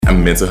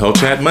Mental Health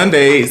Chat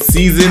Monday,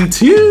 Season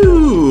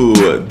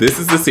 2. This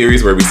is the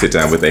series where we sit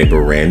down with a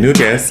brand new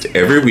guest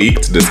every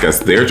week to discuss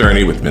their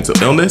journey with mental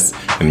illness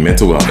and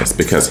mental wellness.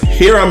 Because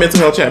here on Mental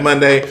Health Chat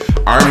Monday,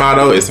 our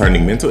motto is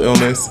turning mental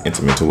illness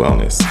into mental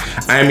wellness.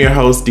 I am your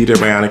host, Dieter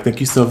Bionic. Thank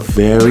you so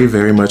very,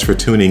 very much for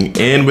tuning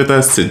in with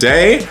us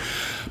today.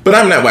 But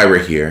I'm not why we're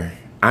here.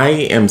 I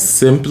am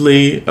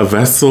simply a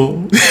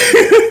vessel.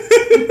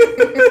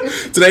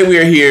 Today we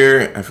are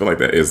here, I feel like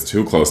that is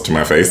too close to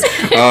my face.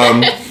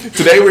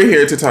 Today we're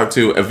here to talk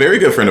to a very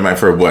good friend of mine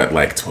for what,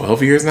 like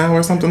 12 years now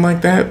or something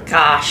like that?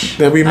 Gosh.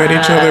 That we met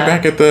each other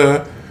back at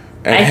Hell.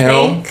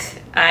 I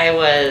think I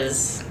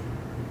was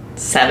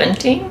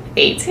 17,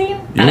 18.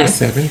 You were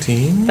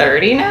 17?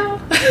 30 now?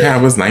 Yeah,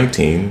 I was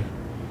 19.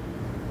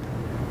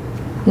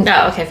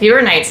 No, okay, if you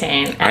were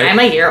 19, and I'm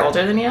a year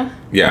older than you?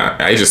 Yeah,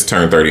 I just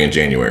turned 30 in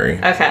January.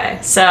 Okay,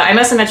 so I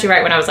must have met you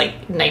right when I was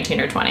like 19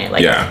 or 20.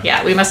 Like,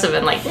 yeah, we must have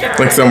been like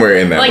somewhere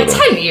in that like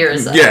 10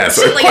 years. Yes, yeah,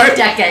 so like a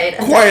decade.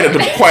 Quite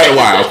a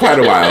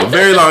while.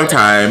 Very long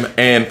time.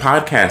 And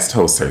podcast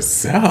host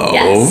herself.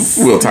 Yes.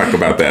 We'll talk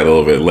about that a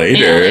little bit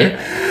later.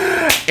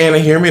 Anna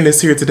Heermann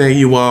is here today,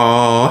 you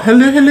all.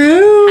 Hello.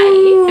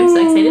 Hi, I'm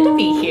so excited to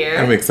be here.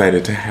 I'm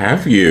excited to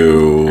have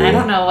you. I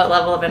don't know what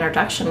level of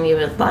introduction you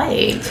would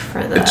like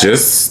for this.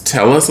 Just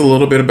tell us a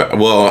little bit about,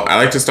 well, I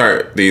like to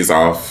start these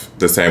off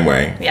the same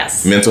way.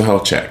 Yes. Mental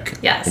health check.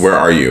 Yes. Where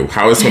are you?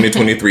 How is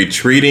 2023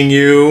 treating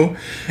you?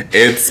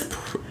 This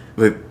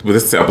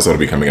episode will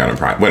be coming out in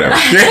Pride. Whatever.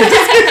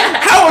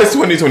 How is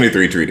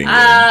 2023 treating you?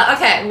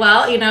 Okay,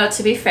 well,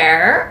 to be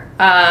fair,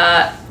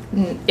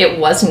 it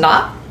was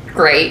not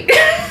great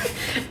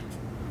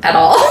at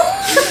all.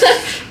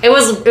 It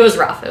was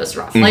rough.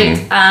 Mm-hmm.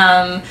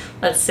 Like,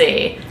 let's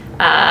see.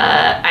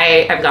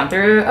 I've gone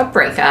through a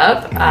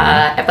breakup,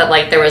 but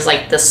like there was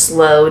like the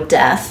slow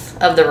death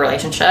of the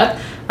relationship,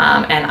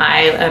 and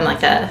I'm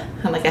like a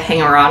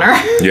hanger-oner.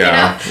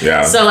 Yeah,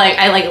 yeah. So like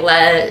I like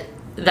let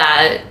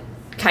that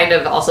kind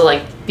of also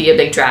like be a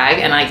big drag,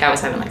 and like I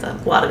was having like a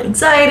lot of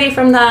anxiety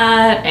from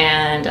that,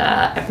 and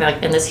I've been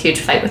like in this huge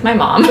fight with my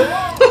mom.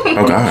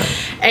 Oh God.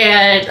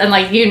 And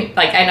like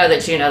I know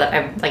that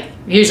I'm like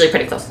usually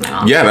pretty close with my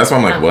mom. Yeah, that's why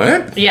I'm like,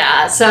 what?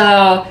 Yeah,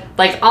 so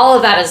like all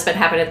of that has been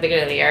happening at the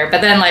beginning of the year,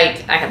 but then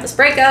like I had this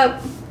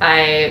breakup.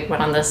 I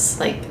went on this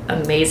like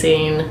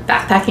amazing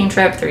backpacking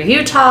trip through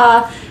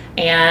Utah,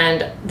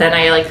 and then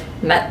I like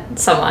met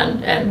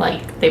someone, and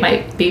like they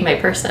might be my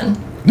person.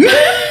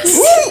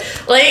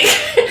 Like,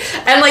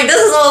 and like this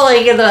is all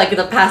like in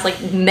the past like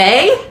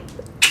May.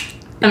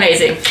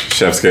 Amazing.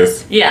 Chef's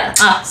kiss. Yeah.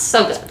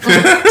 So good.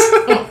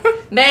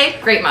 May,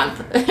 great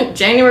month.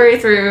 January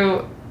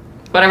through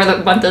whatever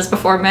the month is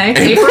before May.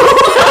 April.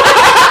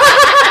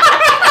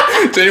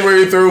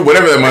 January through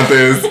whatever that month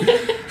is.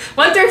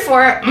 1 through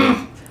 4.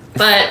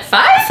 But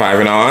 5? 5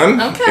 and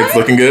on. Okay. It's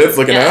looking good. It's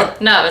looking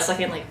up. No, it's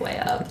looking like way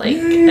up. Like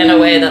in a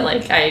way that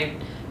like I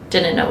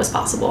didn't know was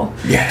possible.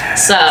 Yeah.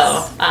 So,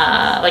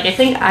 like I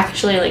think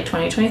actually like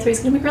 2023 is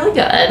gonna be really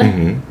good.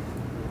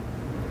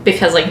 Mm-hmm.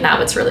 Because like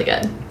now it's really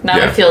good. Now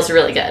it feels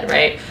really good,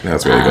 right? Now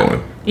it's really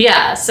going.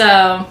 Yeah,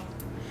 so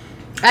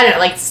I don't know,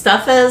 like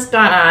stuff has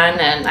gone on,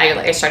 and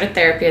I started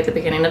therapy at the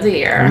beginning of the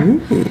year.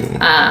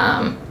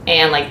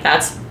 And like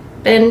that's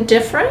been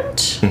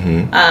different.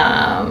 Mm-hmm.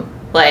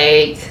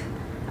 Like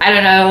I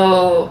don't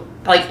know,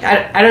 like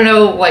I don't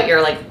know what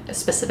your like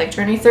specific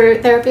journey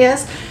through therapy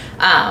is.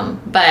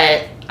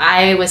 But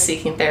I was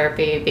seeking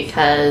therapy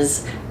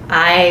because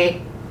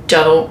I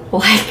don't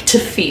like to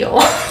feel.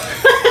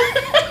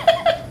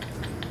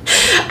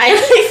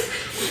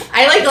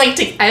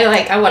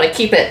 I want to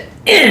keep it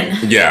in.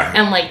 Yeah.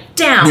 And like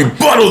down. You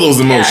bottle those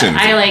emotions. Yeah,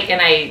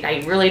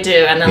 I really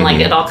do. And then like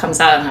it all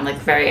comes out, and I'm like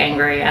very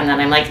angry, and then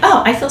I'm like,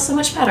 oh, I feel so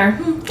much better.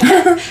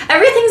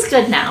 Everything's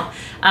good now.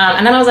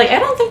 And then I was like, I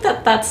don't think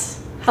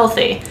that's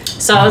healthy.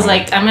 So I was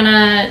like, I'm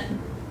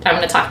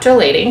gonna talk to a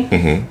lady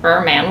or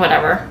a man,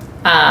 whatever,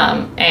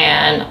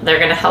 and they're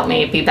gonna help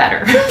me be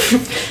better.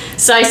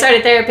 So I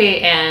started therapy,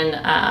 and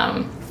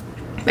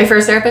my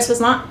first therapist was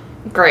not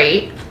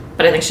great,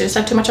 but I think she just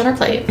had too much on her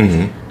plate.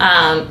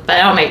 But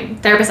my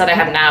therapist that I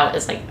have now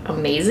is like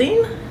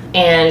amazing,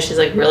 and she's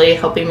like really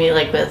helping me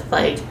like with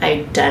like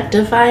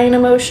identifying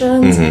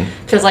emotions,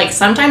 because like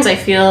sometimes I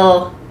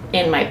feel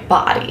in my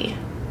body.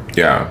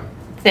 Yeah.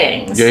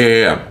 Things.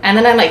 Yeah. And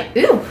then I'm like,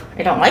 ooh,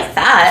 I don't like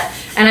that.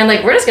 And I'm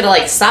like, we're just gonna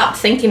like stop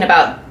thinking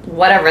about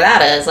whatever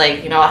that is.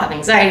 Like, I'll have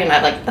anxiety and I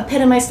have like a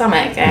pit in my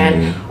stomach,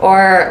 and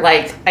or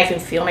like I can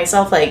feel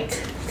myself like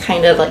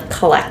kind of like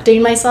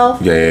collecting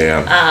myself.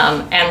 Yeah.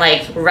 And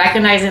like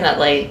recognizing that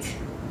like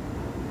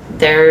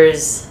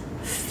there's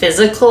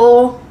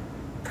physical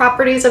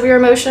properties of your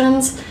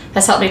emotions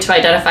has helped me to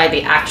identify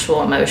the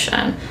actual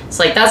emotion.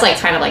 So like that's like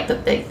kind of like the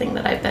big thing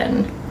that I've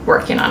been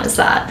working on is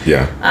that.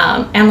 Yeah.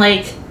 And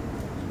like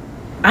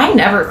I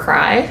never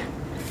cry.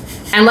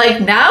 And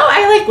like now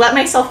I like let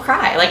myself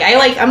cry. Like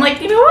I'm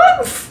like, you know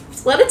what?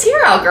 Let a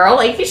tear out, girl.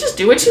 Like you just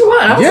do what you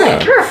want. I was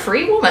like, you're a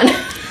free woman.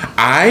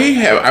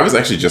 I was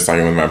actually just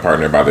talking with my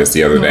partner about this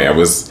the other day.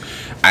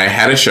 I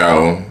had a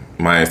show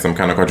my Some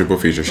Kind of Quadruple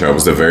Feature show. It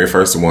was the very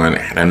first one.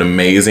 It had an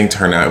amazing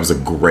turnout. It was a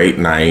great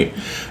night.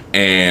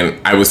 And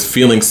I was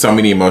feeling so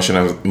many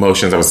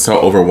emotions. I was so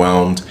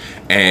overwhelmed.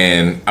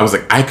 And I was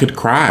like, I could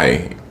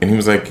cry. And he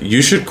was like,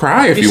 you should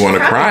cry if you want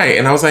to cry.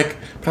 And I was like,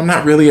 but I'm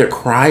not really a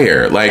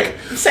crier. Like,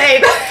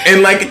 same.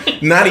 And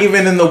like, not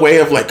even in the way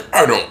of like,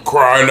 I don't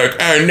cry. Like,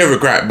 I never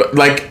cry. But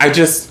like,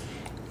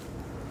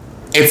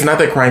 it's not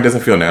that crying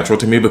doesn't feel natural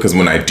to me, because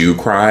when I do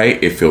cry,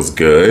 it feels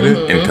good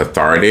and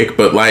cathartic.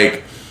 But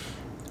like,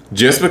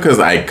 just because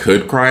I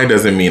could cry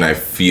doesn't mean I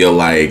feel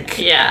like...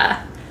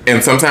 Yeah.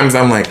 And sometimes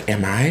I'm like,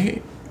 am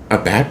I a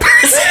bad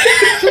person?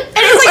 And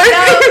it's like,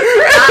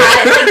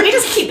 no, like, we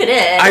just keep it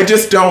in. I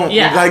just don't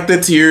like the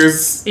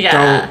tears.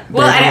 Yeah.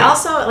 Well, I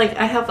also, like,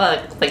 I have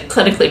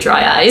clinically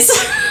dry eyes.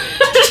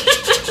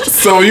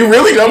 So you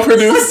really don't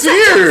produce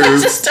tears. I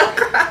just don't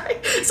cry.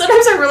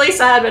 Sometimes I'm really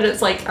sad, but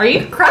it's like, are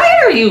you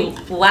crying or are you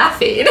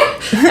laughing?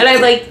 And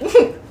I'm like, I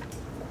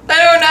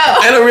don't know.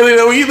 I don't really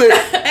know either.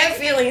 I have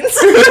feelings.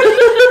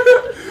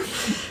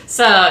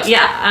 So,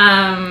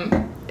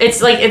 yeah.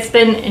 It's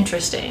been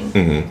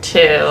interesting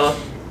to,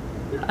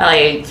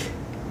 like,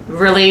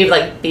 really,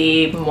 like,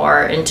 be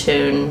more in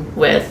tune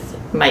with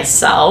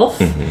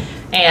myself.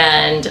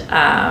 And,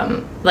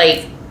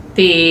 like,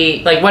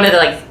 one of the,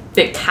 like,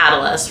 big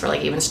catalysts for,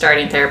 like, even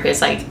starting therapy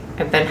is, like,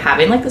 I've been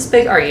having, like, this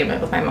big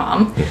argument with my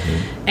mom.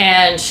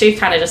 And she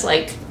kind of just,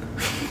 like,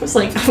 was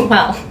like,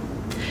 well,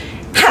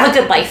 have a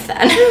good life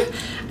then.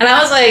 And I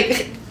was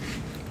like,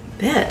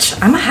 bitch,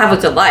 I'm gonna have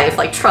a good life,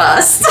 like,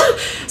 trust.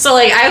 So,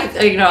 like,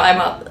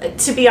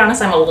 to be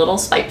honest, I'm a little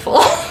spiteful.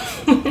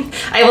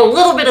 I have a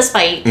little bit of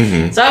spite.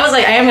 So I was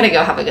like, I am gonna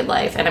go have a good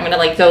life, and I'm gonna,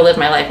 like, go live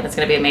my life, and it's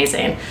gonna be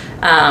amazing.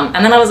 And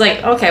then I was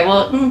like, okay,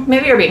 well,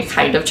 maybe you're being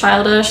kind of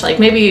childish. Like,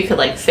 maybe you could,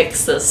 like,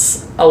 fix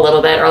this a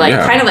little bit, or, like,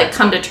 kind of, like,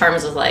 come to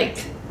terms with, like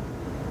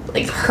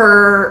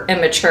her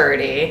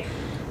immaturity,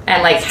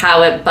 and, like,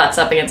 how it butts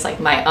up against, like,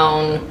 my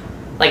own,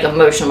 like,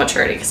 emotional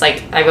maturity. Because,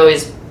 like, I've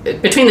always,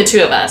 between the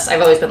two of us,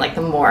 I've always been, like,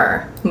 the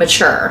more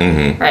mature,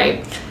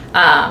 right?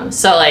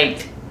 So,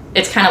 like,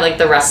 it's kind of like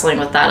the wrestling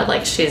with that of,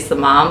 like, she's the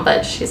mom,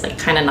 but she's, like,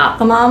 kind of not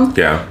the mom.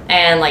 Yeah.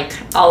 And, like,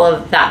 all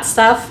of that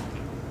stuff.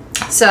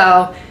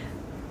 So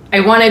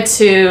I wanted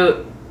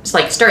to,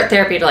 like, start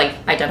therapy to, like,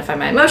 identify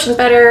my emotions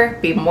better,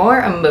 be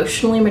more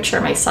emotionally mature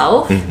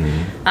myself,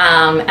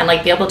 and,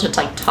 like, be able to,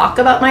 like, talk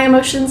about my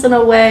emotions in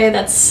a way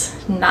that's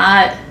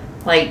not,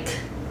 like,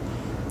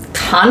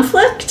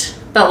 conflict,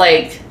 but,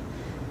 like,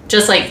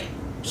 just, like,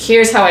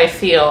 here's how I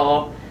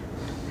feel.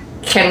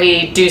 Can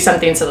we do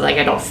something so that, like,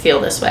 I don't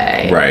feel this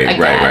way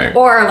again?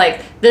 Or,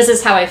 like, this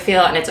is how I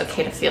feel, and it's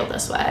okay to feel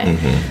this way.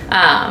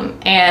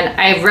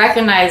 And I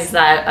recognize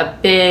that a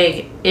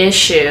big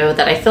issue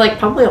that I feel like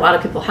probably a lot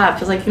of people have,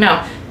 because, like, you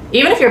know,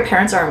 even if your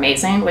parents are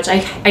amazing, which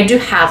I do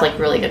have, like,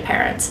 really good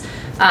parents,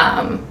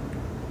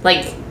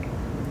 like,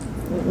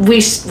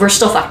 we're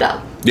still fucked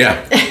up.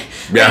 Yeah.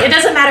 Like, it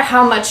doesn't matter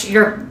how much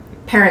your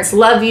parents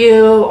love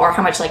you, or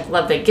how much, like,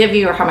 love they give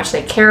you, or how much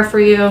they care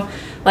for you.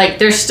 Like,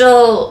 there's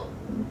still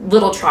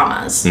little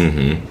traumas,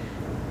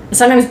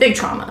 sometimes big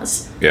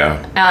traumas.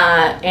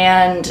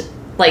 And,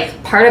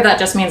 like, part of that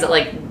just means that,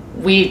 like,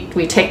 we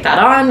take that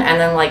on, and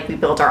then, like, we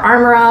build our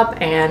armor up,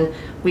 and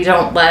we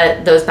don't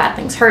let those bad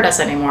things hurt us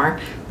anymore.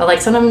 But, like,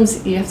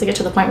 sometimes you have to get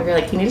to the point where you're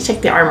like, you need to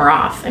take the armor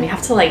off, and you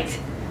have to, like,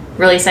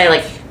 really say,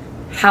 like,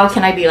 how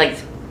can I be, like,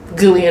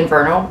 gooey and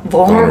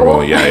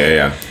vulnerable?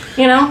 Yeah.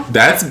 You know,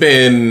 that's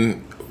been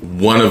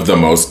one of the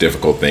most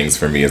difficult things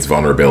for me, is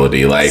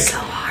vulnerability. Like, so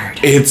hard.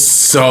 It's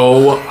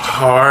so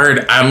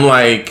hard. I'm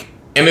like,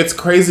 and it's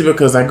crazy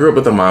because I grew up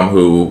with a mom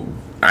who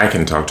I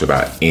can talk to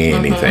about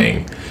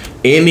anything.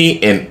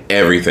 Any and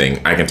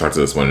everything I can talk to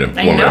this woman about.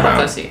 I know how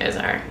close you guys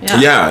are.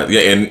 Yeah,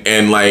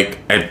 and like,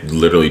 I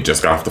literally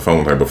just got off the phone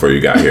with her before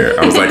you got here.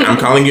 I was like, I'm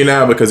calling you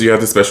now because you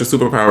have the special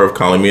superpower of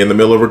calling me in the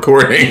middle of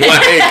recording.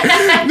 Like,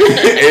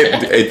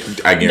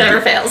 I guarantee. Never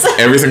fails.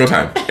 Every single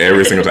time.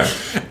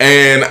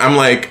 And I'm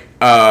like,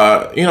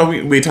 you know,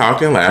 we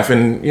talk and laugh,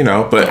 and, you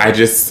know, but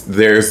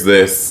there's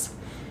this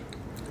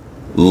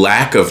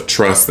lack of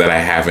trust that I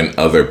have in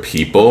other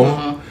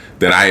people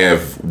that I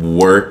have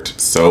worked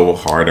so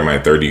hard in my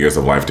 30 years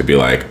of life to be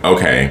like,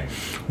 okay,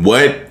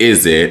 what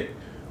is it?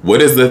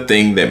 What is the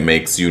thing that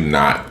makes you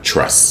not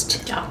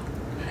trust? Yeah.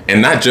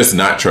 And not just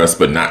not trust,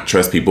 but not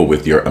trust people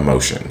with your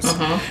emotions.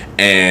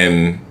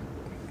 And,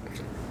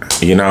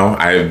 you know,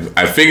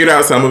 I figured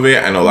out some of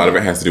it. I know a lot of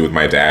it has to do with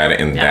my dad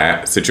in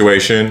that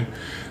situation.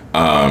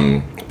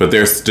 But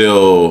there's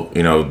still,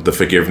 you know, the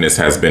forgiveness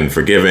has been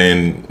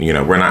forgiven. You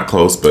know, we're not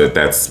close, but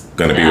that's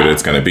going to be what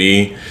it's going to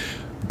be.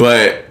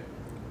 But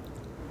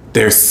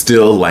there's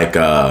still, like,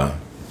 there's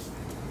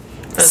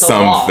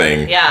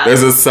something.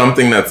 There's a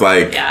something that's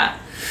like...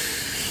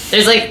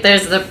 There's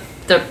the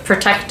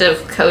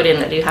protective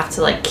coating that you have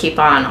to, like, keep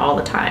on all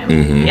the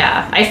time.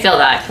 Yeah, I feel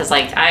that because,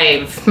 like,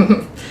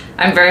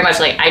 I'm very much,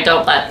 like, I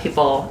don't let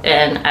people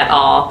in at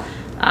all.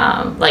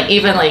 Like,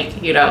 even,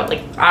 like, you know,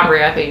 like,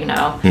 Ambria, who you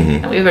know,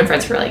 and we've been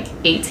friends for, like,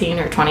 18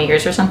 or 20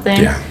 years or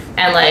something.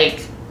 And, like,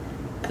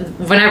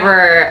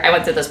 whenever I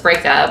went through this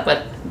breakup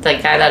with the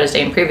guy that I was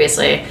dating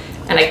previously,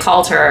 and I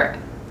called her,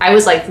 I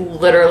was like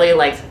literally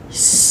like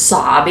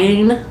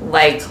sobbing,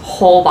 like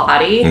whole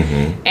body,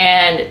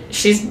 and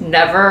she's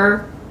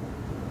never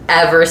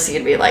ever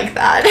seen me like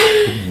that.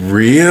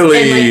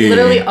 Really? And like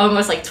literally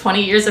almost like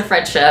 20 years of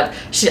friendship.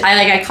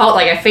 I call it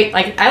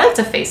like I like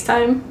to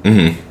FaceTime.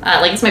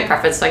 Like it's my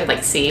preference, so I can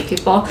like see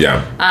people.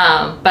 Yeah.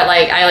 But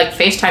like I like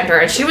FaceTimed her,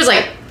 and she was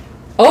like,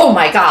 "Oh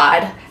my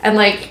god," and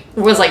like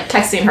was like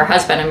texting her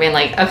husband and being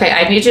like, "Okay,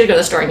 I need you to go to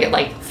the store and get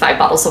like 5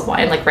 bottles of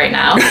wine like right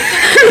now."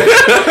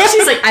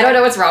 She's like, "I don't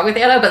know what's wrong with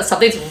Anna, but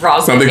something's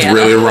wrong. Something's with Anna."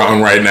 really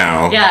wrong right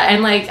now. Yeah,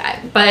 and like,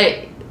 but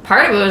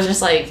part of it was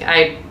just like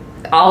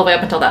all the way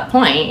up until that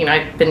point, you know,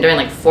 I've been doing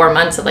like 4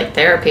 months of like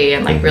therapy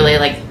and like really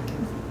like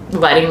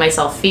letting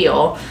myself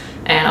feel.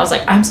 And I was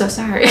like, I'm so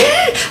sorry.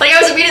 Like I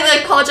was immediately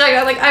like apologizing.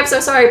 I'm like, I'm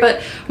so sorry,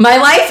 but my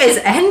life is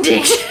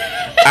ending.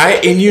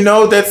 And you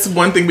know, that's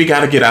one thing we got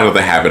to get out of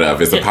the habit of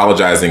is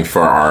apologizing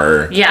for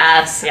our.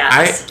 Yes.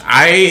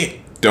 I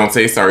don't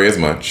say sorry as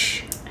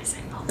much. I say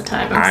it all the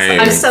time.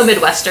 I'm so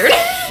Midwestern.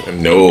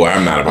 No,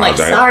 I'm not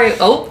apologizing. Like, sorry.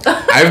 Oh.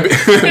 I've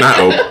been, not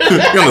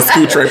you're on the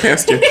scooch right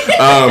past you.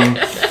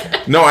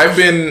 No, I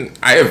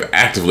have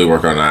actively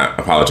worked on not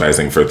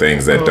apologizing for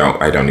things that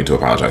I don't need to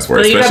apologize for.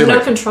 But especially you have no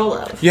like, control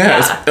of.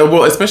 Yeah.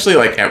 Well, especially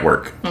like at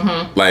work.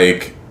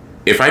 Like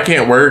if I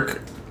can't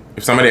work,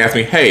 if somebody asks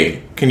me,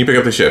 "Hey, can you pick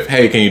up the shift?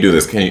 Hey, can you do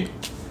this? Can you?"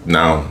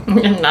 No.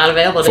 Not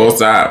available. Full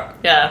stop.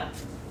 Yeah.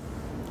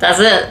 That's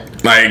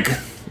it. Like.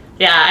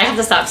 Yeah, I have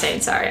to stop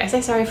saying sorry. I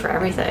say sorry for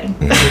everything.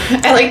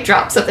 I like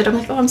drop something. I'm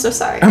like, oh, I'm so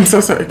sorry. I'm so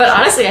sorry. But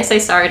honestly, I say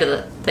sorry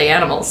to the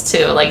animals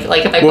too. Like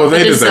if I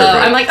they deserve it.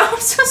 I'm like, oh, I'm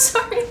so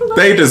sorry.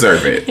 They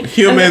deserve it.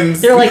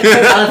 Humans. They're like,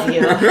 I love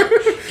you.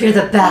 You're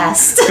the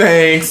best.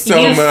 Thanks so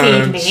you much.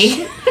 Feed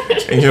me.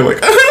 And you're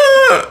like,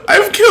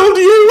 I've killed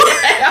you.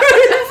 I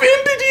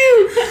offended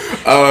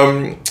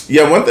you.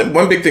 Yeah,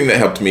 one big thing that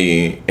helped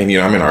me, and you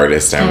know, I'm an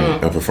artist,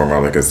 I'm a performer,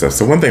 all that good stuff.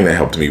 So one thing that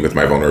helped me with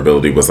my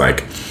vulnerability was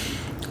like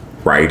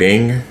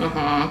writing.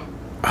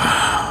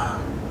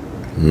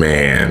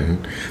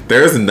 Man,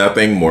 there's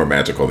nothing more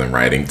magical than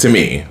writing to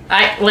me.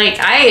 I'm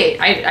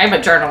a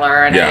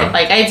journaler, and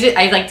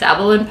I like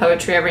dabble in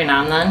poetry every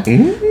now and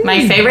then.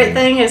 My favorite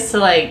thing is to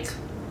like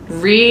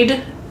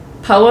read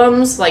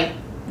poems like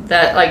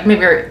that, like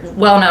maybe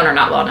well known or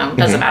not well known,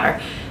 doesn't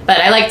matter. But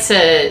I like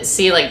to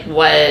see like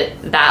what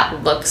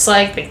that looks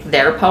like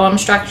their poem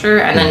structure,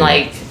 and then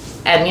like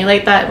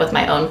emulate that with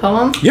my own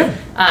poem. Yeah.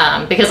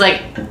 Because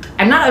like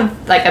I'm not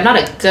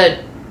a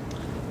good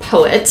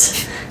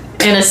poet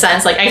in a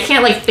sense. Like I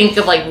can't like think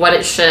of like what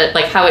it should,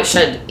 like how it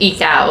should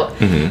eke out.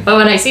 But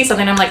when I see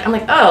something, I'm like,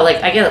 oh,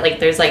 like I get it. Like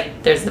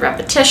there's the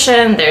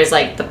repetition. There's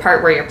like the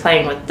part where you're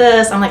playing with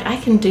this. I'm like, I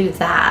can do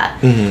that.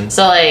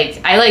 So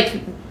like I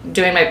like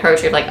doing my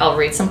poetry. Like I'll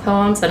read some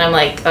poems and I'm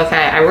like, okay,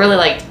 I really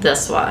like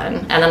this one,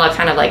 and then I'll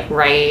kind of like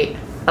write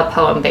a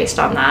poem based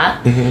on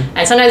that.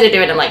 And sometimes I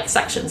do it in like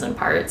sections and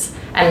parts,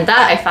 and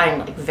that I find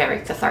like very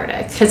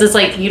cathartic, because it's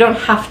like you don't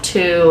have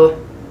to,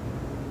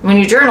 when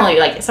you journal, you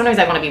like, sometimes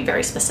I want to be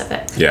very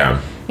specific, you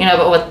know,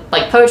 but with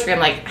like poetry I'm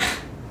like,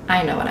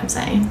 I know what I'm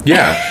saying.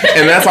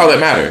 And that's all that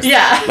matters.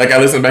 Like I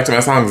listen back to my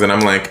songs and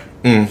I'm like,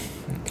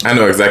 I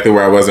know exactly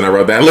where I was when I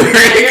wrote that lyric.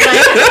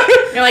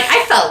 You're like,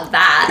 I felt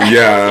that.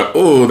 Yeah.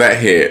 Ooh, that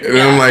hit. And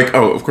I'm like,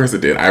 oh, of course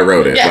it did. I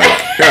wrote it.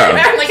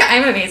 I'm like,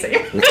 I'm amazing.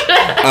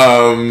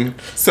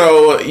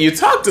 So you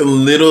talked a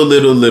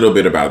little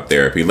bit about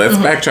therapy. Let's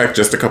backtrack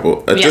just a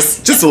couple,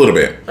 just a little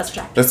bit.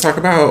 Let's talk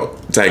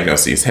about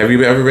diagnoses. Have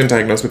you ever been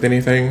diagnosed with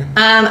anything?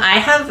 I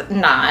have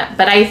not,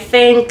 but I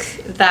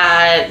think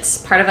that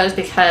part of it is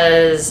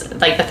because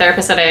like the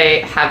therapist that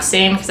I have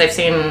seen, because I've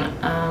seen,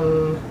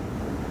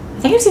 I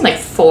think I've seen like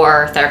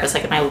 4 therapists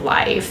like in my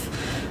life,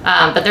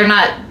 but they're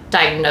not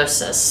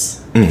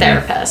diagnosis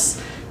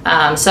therapists.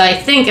 So I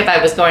think if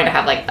I was going to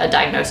have like a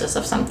diagnosis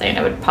of something,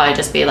 it would probably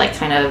just be like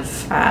kind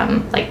of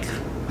like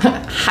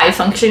high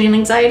functioning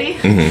anxiety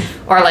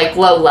or like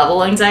low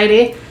level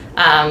anxiety.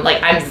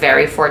 Like I'm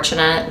very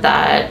fortunate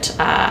that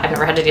I've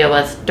never had to deal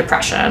with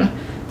depression.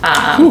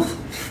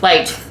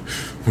 Like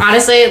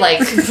honestly, like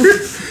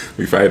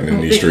we fighting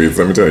in these streets,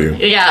 let me tell you.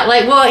 Yeah,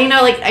 like, well, you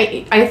know, like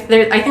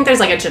I think there's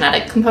like a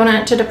genetic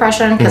component to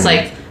depression, because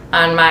like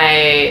on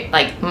my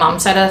like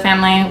mom's side of the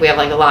family, we have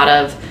like a lot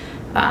of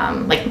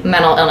like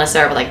mental illness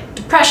there with like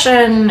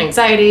depression,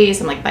 anxieties,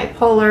 and like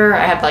bipolar.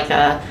 I have like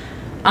a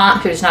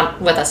aunt who's not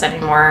with us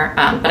anymore,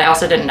 but I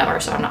also didn't know her,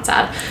 so I'm not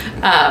sad.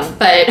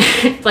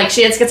 But like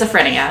she had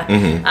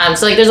schizophrenia.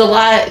 So like there's a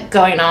lot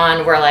going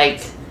on where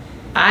like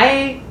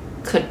I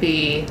could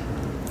be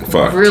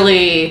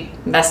really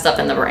messed up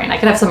in the brain. I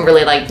could have some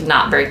really like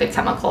not very good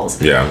chemicals.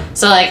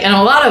 So like in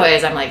a lot of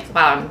ways I'm like,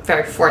 wow, I'm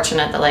very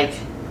fortunate that like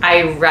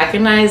I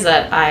recognize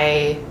that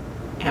I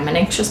am an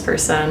anxious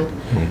person,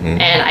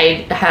 and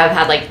I have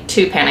had like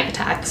 2 panic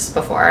attacks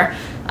before,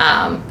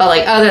 but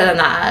like other than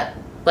that,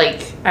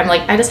 like I'm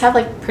like, I just have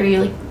like pretty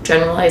like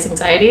generalized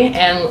anxiety,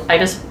 and I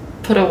just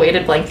put a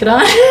weighted blanket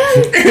on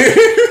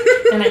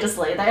and I just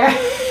lay there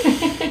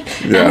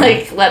Yeah. and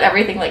like let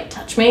everything like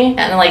touch me,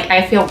 and like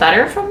I feel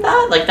better from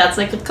that. Like that's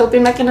like a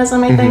coping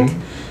mechanism, I think.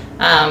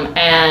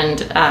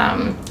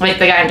 Like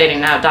the guy I'm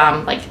dating now,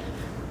 Dom, like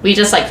we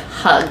just like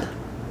hug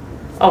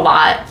a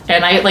lot,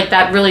 and I like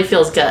that really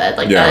feels good.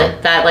 Like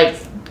that like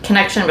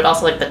connection, but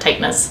also like the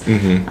tightness,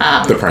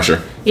 the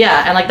pressure.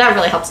 Yeah, and like that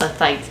really helps with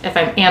like if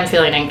I am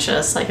feeling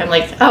anxious, like I'm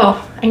like,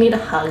 oh, I need a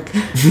hug.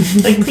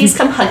 Like please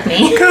come hug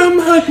me. Come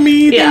hug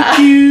me. Thank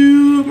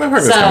you. My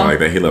partner's kind of like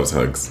that. He loves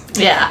hugs.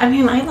 Yeah, I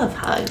mean, I love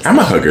hugs. I'm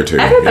a hugger too.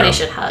 Everybody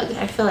should hug.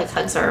 I feel like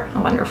hugs are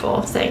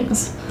wonderful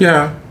things.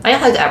 Yeah. I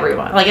hug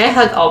everyone. Like I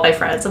hug all my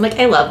friends. I'm like,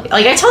 I love you.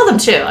 Like I tell them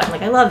too. I'm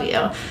like, I love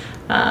you.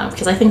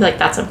 Because I think like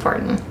that's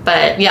important.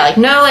 But yeah, like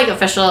no like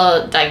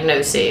official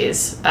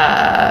diagnoses.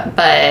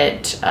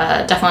 But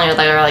definitely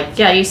they're like,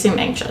 yeah, you seem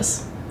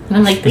anxious. And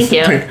I'm like, thank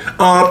you.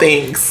 Oh,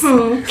 thanks.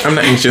 I'm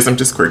not anxious. I'm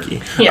just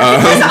quirky. Yeah,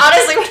 that's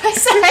honestly what I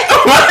say.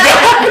 Oh my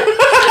God.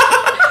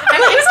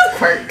 I'm like, I have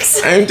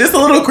quirks. I'm just a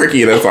little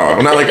quirky, that's all.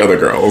 I'm not like other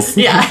girls.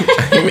 Yeah.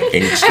 I'm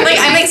anxious.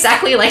 I'm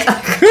exactly like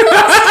other girls.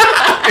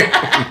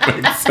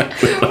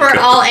 We're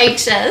all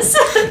anxious.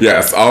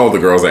 Yes, all the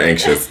girls are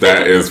anxious.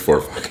 That is for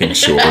fucking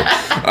sure.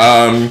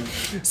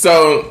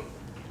 So,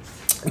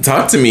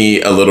 talk to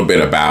me a little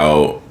bit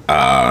about,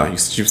 you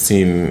said you've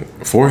seen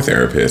 4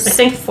 therapists. I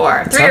think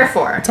 4. 3 or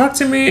 4. Talk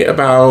to me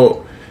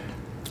about,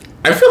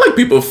 I feel like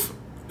people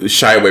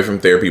shy away from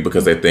therapy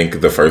because they think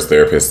the first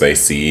therapist they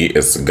see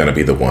is gonna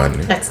be the one.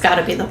 That's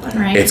gotta be the one,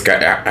 right?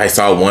 I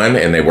saw one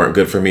and they weren't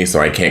good for me, so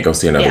I can't go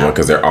see another one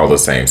because they're all the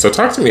same. So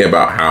talk to me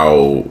about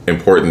how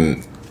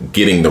important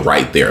getting the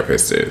right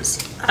therapist is.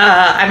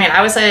 I mean,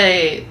 I would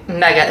say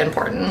mega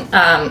important.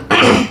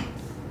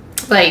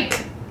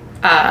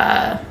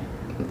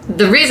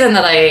 The reason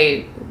that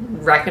I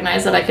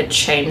recognized that I could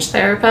change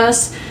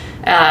therapists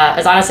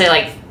is honestly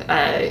I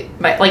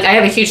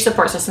have a huge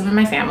support system in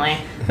my family,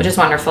 which is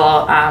wonderful.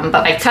 But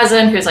my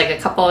cousin, who's like a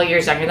couple of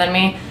years younger than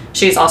me,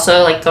 she's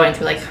also like going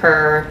through like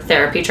her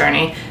therapy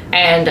journey,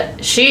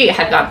 and she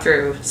had gone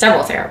through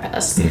several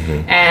therapists.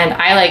 And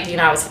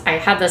I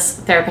had this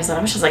therapist, and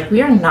I was just like,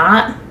 we are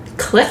not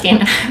clicking.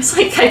 And I was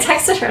like, I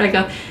texted her and I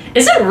go,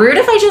 is it rude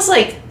if I just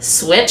like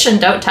switch and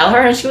don't tell her?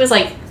 And she was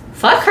like,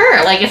 fuck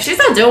her. Like if she's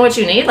not doing what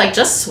you need, like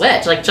just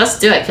switch, like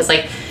just do it, because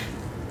like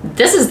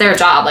this is their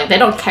job. Like they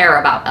don't care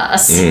about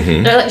us.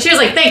 She was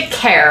like, they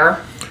care,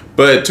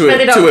 but to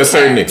a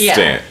certain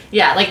extent.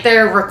 Yeah, like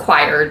they're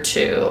required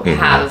to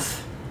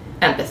have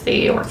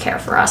empathy or care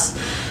for us.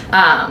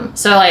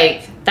 So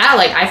like that,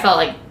 like I felt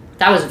like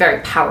that was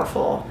very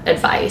powerful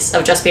advice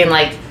of just being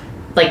like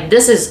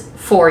this is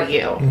for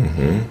you.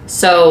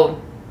 So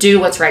do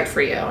what's right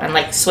for you and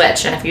like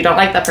switch. And if you don't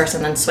like that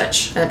person, then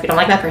switch. And if you don't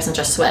like that person,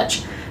 just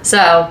switch. So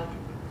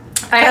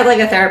I had like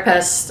a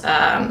therapist,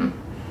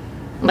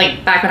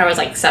 like back when I was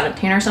like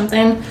 17 or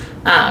something,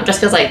 just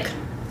because like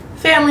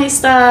family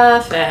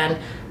stuff, and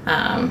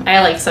I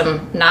had like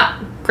some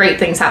not great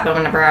things happen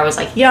whenever I was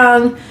like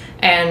young,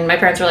 and my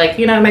parents were like,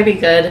 it might be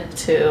good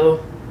to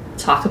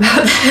talk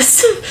about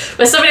this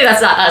with somebody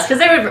that's not us, because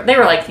they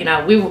were like,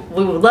 we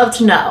would love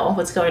to know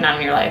what's going on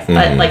in your life,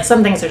 but like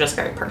some things are just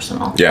very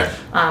personal.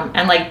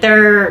 And like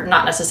they're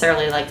not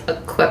necessarily like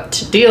equipped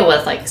to deal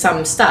with like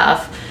some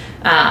stuff.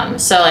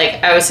 So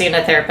like I was seeing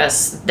a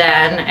therapist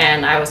then,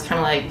 and I was kind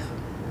of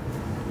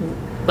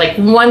like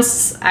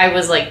once I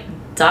was like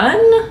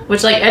done,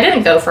 which like I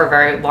didn't go for a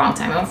very long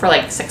time. I went for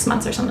like 6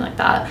 months or something like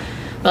that.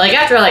 But like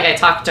after like I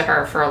talked to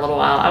her for a little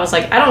while, I was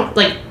like, I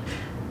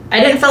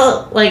didn't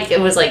feel like it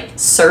was like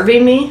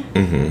serving me,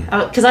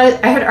 because I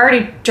had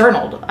already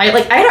journaled. I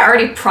had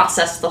already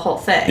processed the whole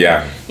thing.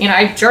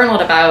 I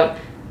journaled about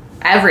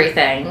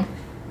everything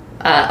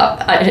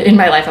in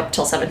my life up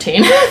till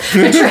 17.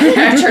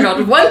 I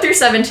journaled 1 through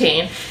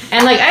 17,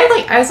 and I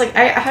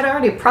had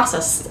already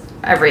processed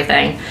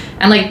everything,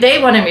 and like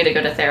they wanted me to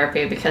go to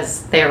therapy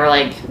because they were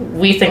like,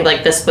 we think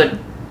like this would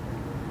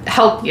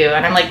help you,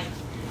 and I'm like,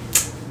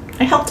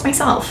 I helped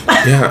myself.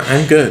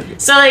 I'm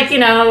good. So like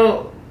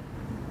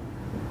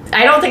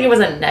I don't think it was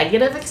a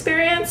negative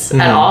experience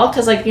at all,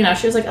 because like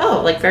she was like,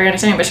 oh, like very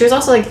understanding, but she was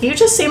also like, you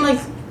just seem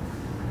like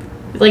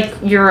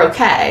you're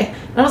okay,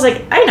 and I was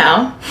like, I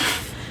know,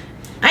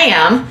 I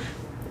am.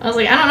 I was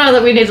like, I don't know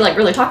that we need to like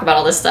really talk about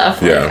all this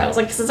stuff. I was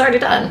like, because it's already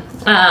done.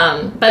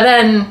 But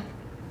then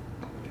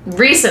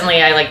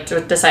recently I like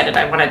decided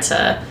I wanted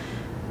to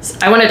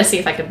see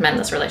if I could mend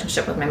this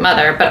relationship with my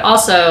mother, but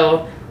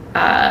also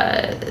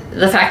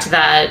the fact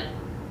that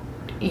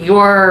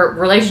your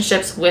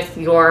relationships with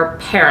your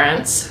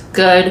parents,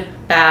 good,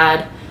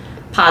 bad,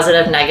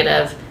 positive,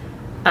 negative,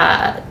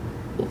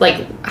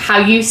 like how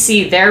you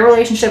see their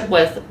relationship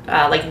with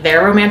like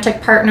their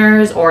romantic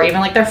partners or even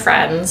like their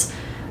friends,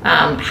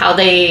 how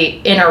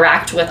they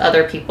interact with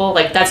other people,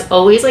 like that's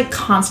always like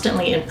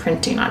constantly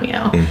imprinting on you.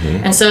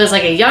 And so as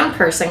like a young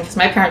person, because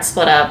my parents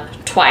split up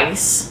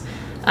twice,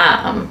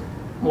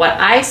 what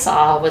I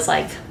saw was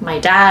like my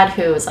dad,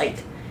 who was like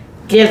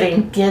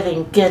giving, just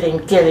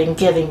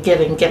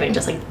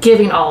like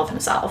giving all of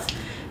himself,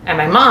 and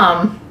my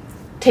mom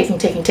taking.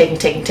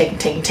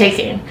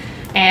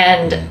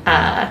 And,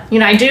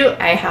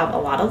 I have a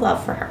lot of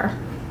love for her.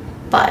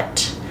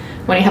 But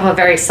when you have a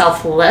very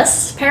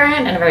selfless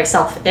parent and a very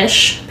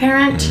selfish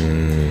parent,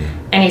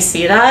 and you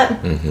see that,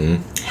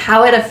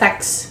 how it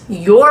affects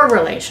your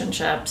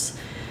relationships,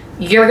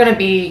 you're going to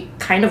be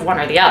kind of one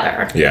or the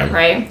other. Yeah.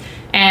 Right?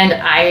 And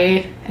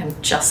I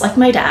am just like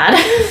my dad.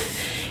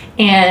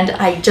 And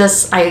I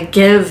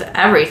give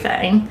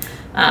everything.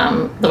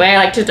 The way I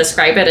like to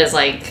describe it is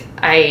like,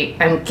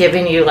 I'm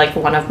giving you like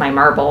one of my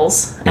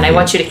marbles, and I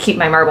want you to keep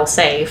my marble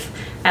safe.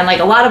 And like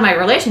a lot of my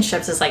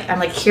relationships is like, I'm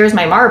like, here's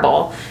my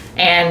marble,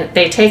 and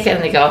they take it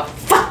and they go,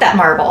 fuck that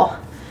marble.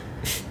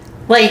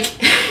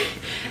 Like,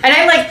 and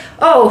I'm like,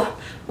 oh,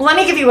 well, let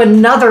me give you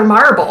another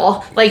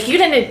marble. Like, you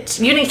didn't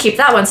keep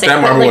that one safe.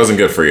 That marble wasn't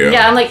good for you.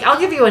 Yeah, I'm like, I'll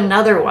give you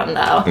another one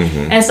though.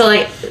 And so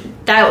like,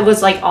 that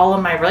was like all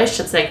of my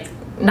relationships. Like,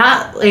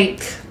 not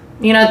like,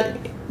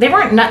 they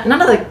weren't,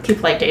 none of the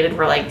people I dated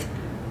were like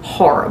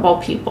horrible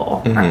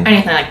people or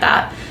anything like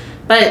that.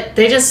 But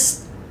they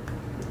just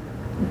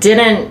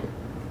didn't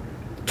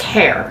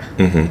care,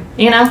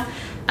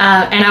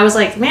 And I was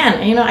like,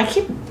 man, I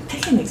keep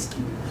picking these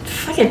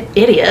fucking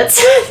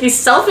idiots, these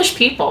selfish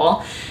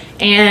people.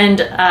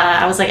 And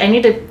I was like, I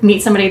need to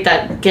meet somebody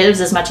that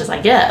gives as much as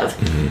I give.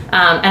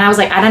 And I was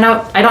like, I don't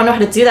know how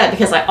to do that,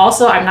 because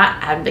I'm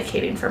not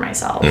advocating for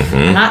myself.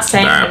 I'm not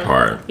saying that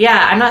part.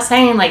 Yeah, I'm not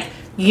saying like,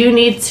 you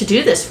need to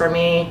do this for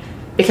me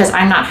because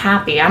I'm not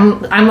happy. I'm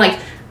like,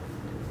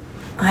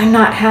 I'm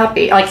not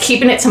happy. Like,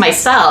 keeping it to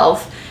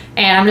myself.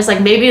 And I'm just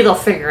like, maybe they'll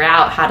figure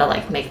out how to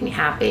like make me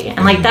happy.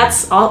 And like,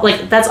 that's all,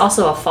 like, that's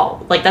also a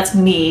fault. Like, that's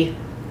me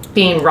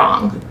being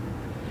wrong.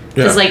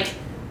 Because like,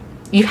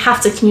 you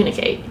have to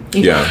communicate.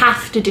 You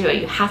have to do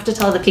it. You have to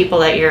tell the people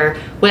that you're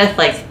with,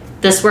 like,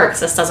 this works,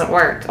 this doesn't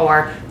work,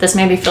 or this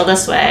made me feel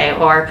this way,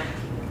 or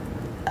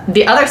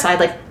the other side,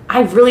 like,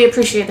 I really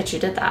appreciate that you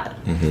did that.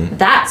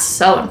 That's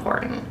so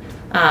important.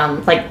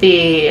 Like do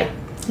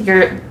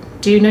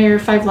you know your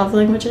 5 love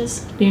languages?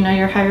 Do you know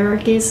your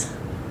hierarchies?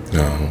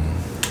 No.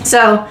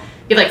 So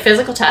you have like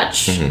physical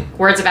touch,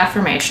 words of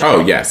affirmation. Oh,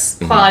 yes.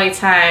 Quality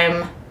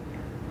time,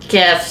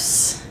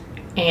 gifts,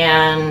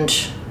 and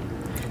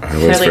I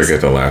always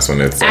forget the last one.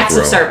 It's like acts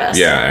of service.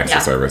 Yeah, acts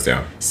of service,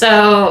 yeah.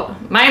 So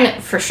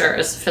mine for sure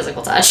is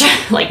physical touch,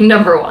 like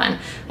number 1,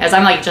 as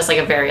I'm like just like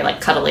a very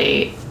like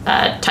cuddly,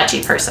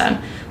 touchy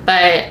person.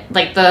 But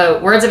like the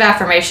words of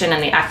affirmation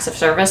and the acts of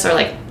service are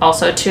like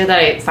also 2 that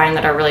I find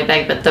that are really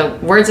big. But the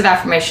words of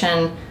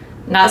affirmation,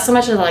 not so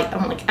much as like,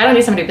 I'm like, I don't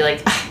need somebody to be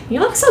like, you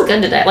look so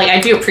good today. Like,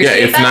 I do appreciate that.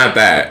 Yeah, it's not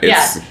that.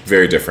 It's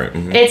very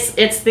different.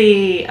 It's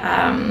the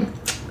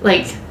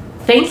like,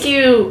 thank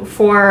you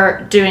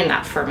for doing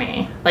that for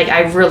me. Like,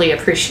 I really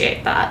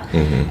appreciate that.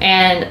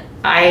 And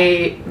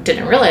I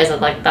didn't realize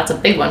that like that's a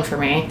big one for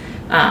me.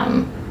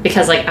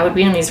 Because like I would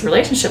be in these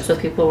relationships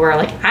with people where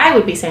like I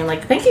would be saying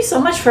like, thank you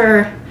so much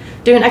for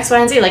doing X, Y,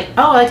 and Z. Like,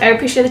 oh, like I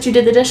appreciate that you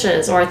did the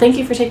dishes, or thank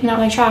you for taking out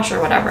my trash,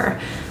 or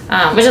whatever.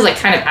 Which is like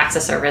kind of acts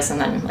of service,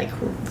 and then like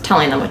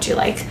telling them what you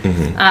like.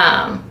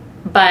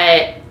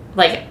 But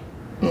like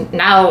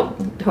now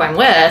who I'm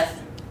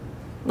with,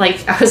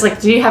 like I was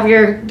like, do you have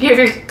your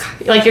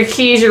like your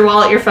keys, your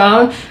wallet, your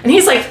phone? And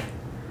he's like,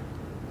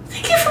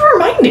 thank you for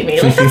reminding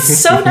me. Like, that's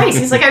so nice.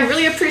 He's like, I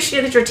really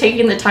appreciate that you're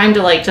taking the time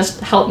to like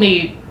just help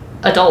me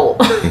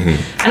adult.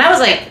 And I was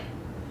like,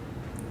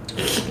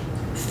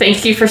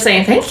 thank you for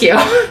saying thank you.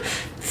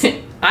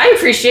 I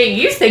appreciate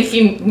you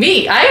thanking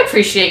me. I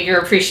appreciate your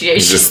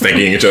appreciation. Just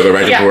thanking each other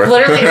back and forth.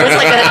 Literally,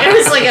 it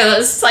was like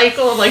a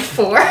cycle of like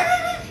 4.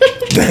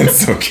 That's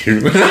so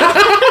cute.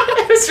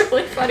 It was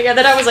really funny. And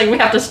then I was like, we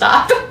have to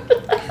stop.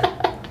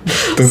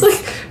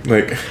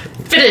 like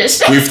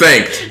finished. We've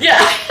thanked.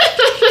 Yeah.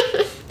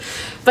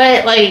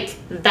 But like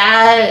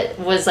that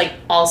was like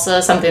also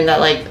something that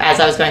like as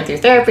I was going through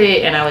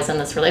therapy and I was in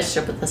this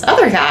relationship with this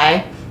other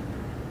guy,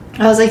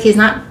 I was like, he's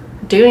not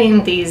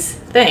doing these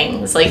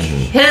things. Like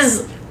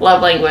his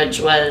love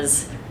language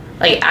was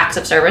like acts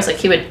of service. Like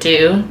he would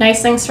do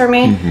nice things for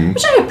me,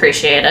 which I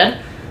appreciated.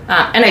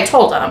 And I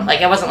told him,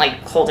 like I wasn't like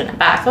holding it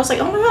back. I was like,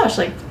 oh my gosh,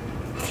 like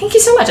thank you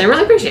so much. I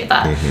really appreciate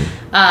that.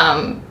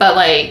 But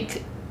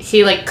like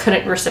he like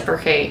couldn't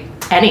reciprocate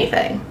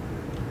anything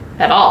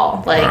at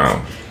all.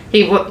 Like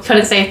he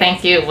couldn't say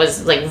thank you.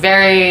 Was like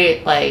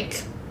very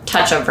like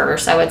touch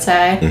averse, I would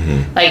say.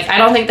 Like I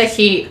don't think that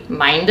he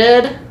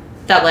minded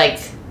that like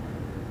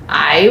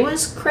I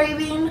was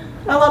craving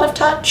a lot of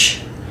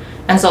touch,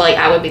 and so like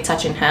I would be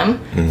touching him,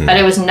 but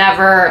it was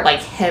never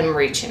like him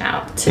reaching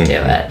out to do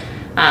it.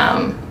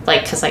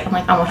 Like because like I'm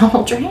like, I want to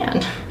hold your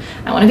hand,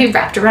 I want to be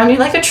wrapped around you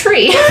like a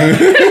tree.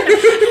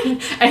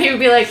 And he would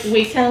be like,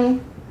 we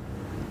can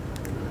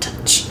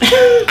touch.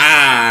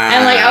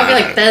 And like I would be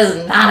like, that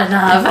is not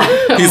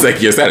enough. He's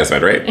like, you're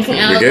satisfied, right?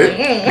 You're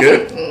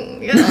good?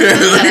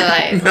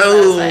 Good?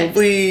 No,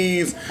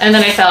 please. And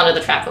then I fell into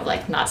the trap of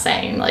like not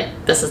saying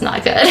like this is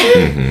not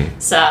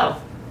good. So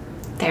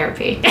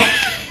therapy.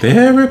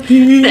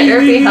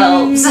 Therapy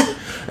helps.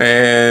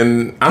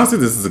 And honestly,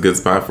 this is a good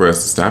spot for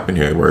us to stop and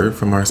hear a word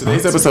from our sponsor.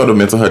 Today's episode of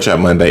Mental Health Chat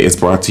Monday is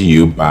brought to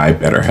you by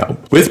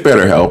BetterHelp. With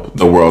BetterHelp,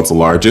 the world's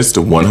largest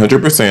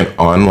 100%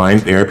 online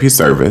therapy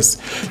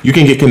service, you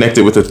can get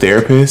connected with a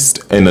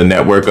therapist in a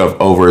network of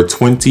over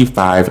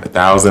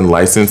 25,000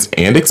 licensed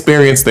and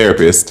experienced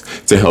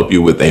therapists to help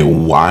you with a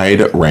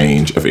wide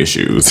range of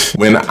issues.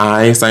 When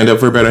I signed up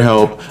for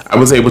BetterHelp, I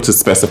was able to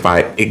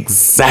specify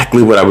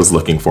exactly what I was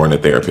looking for in a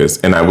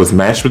therapist, and I was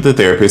matched with a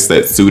therapist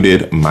that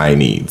suited my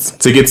needs.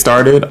 To get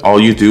started,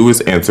 all you do is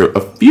answer a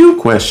few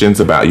questions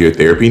about your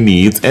therapy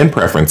needs and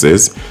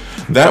preferences.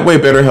 That way,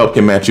 BetterHelp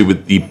can match you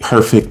with the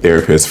perfect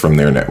therapist from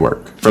their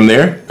network. From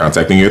there,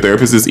 contacting your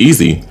therapist is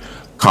easy.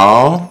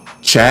 Call,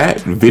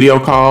 chat, video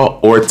call,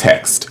 or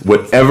text,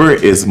 whatever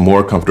is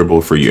more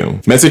comfortable for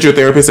you. Message your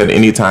therapist at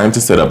any time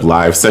to set up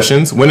live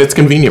sessions when it's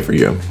convenient for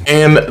you.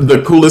 And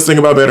the coolest thing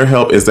about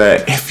BetterHelp is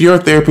that if your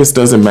therapist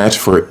doesn't match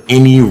for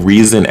any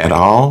reason at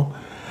all,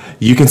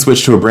 you can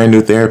switch to a brand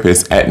new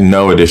therapist at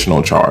no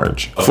additional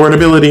charge.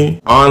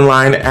 Affordability,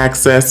 online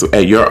access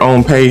at your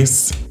own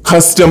pace,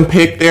 custom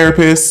pick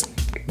therapists.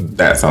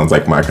 That sounds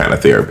like my kind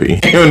of therapy.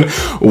 And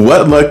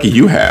what luck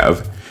you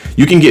have.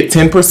 You can get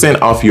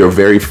 10% off your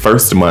very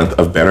first month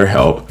of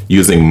BetterHelp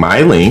using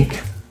my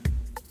link,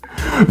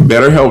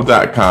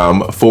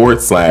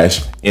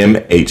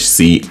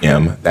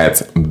 betterhelp.com/MHCM.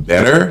 That's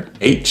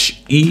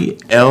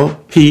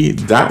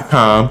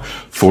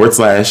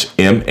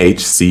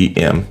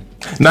betterhelp.com/MHCM.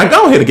 Now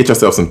go ahead and get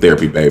yourself some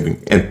therapy, baby.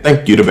 And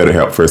thank you to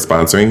BetterHelp for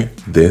sponsoring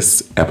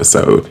this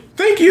episode.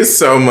 Thank you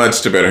so much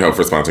to BetterHelp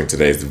for sponsoring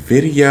today's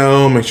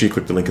video. Make sure you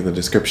click the link in the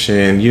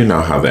description. You know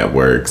how that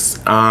works.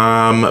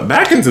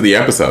 Back into the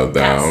episode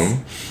though.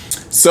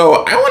 Yes.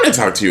 So I want to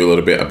talk to you a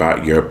little bit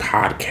about your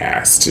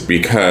podcast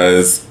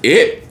because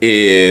it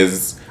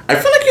is, I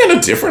feel like you had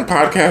a different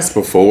podcast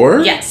before.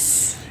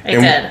 Yes, I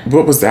did.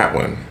 What was that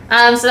one?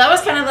 So that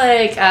was kind of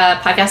like a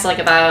podcast like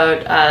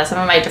about some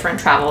of my different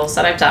travels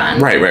that I've done.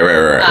 Right.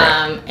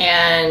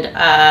 And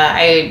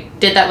I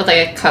did that with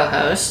like a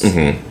co-host.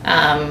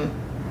 Mm-hmm.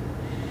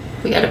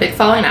 We had a big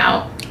falling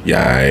out.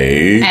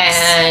 Yikes.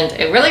 And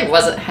it really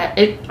wasn't,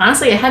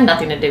 honestly, it had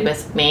nothing to do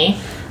with me.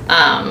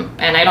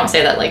 And I don't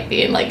say that like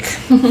being like,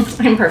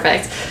 I'm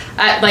perfect.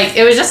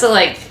 It was just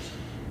like,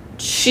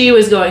 she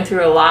was going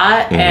through a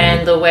lot, mm-hmm.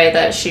 and the way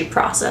that she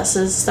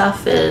processes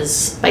stuff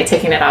is by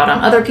taking it out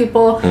on other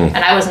people. Mm-hmm. And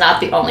I was not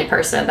the only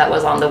person that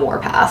was on the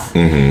warpath.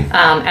 Mm-hmm.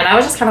 And I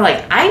was just kind of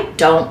like, I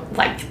don't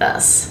like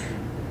this.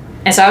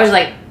 And so I was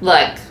like,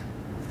 look,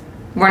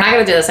 we're not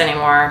going to do this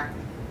anymore.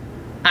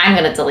 I'm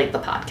going to delete the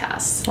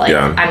podcast.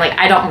 I'm like,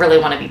 I don't really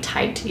want to be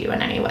tied to you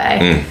in any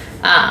way.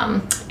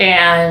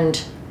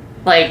 And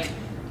like,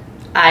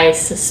 I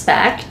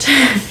suspect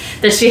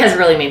that she has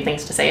really mean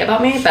things to say about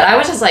me, but I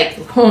was just like,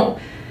 I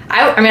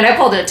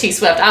pulled a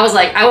T-Swift. I was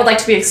like, I would like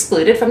to be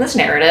excluded from this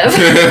narrative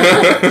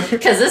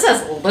because this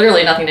has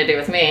literally nothing to do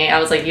with me. I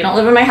was like, you don't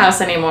live in my house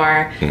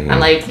anymore. Mm-hmm.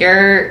 I'm like,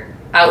 you're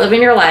out living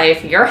your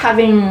life. You're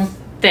having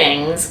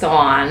things go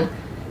on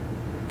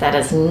that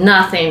has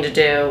nothing to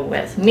do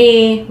with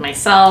me,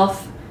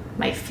 myself,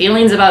 my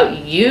feelings about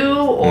you,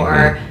 or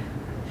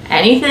mm-hmm.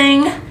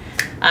 anything.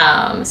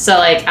 So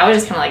like, I was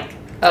just kind of like,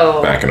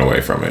 backing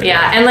away from it.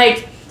 Yeah. And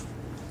like,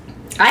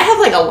 I have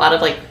like a lot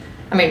of like,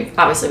 I mean,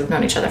 obviously we've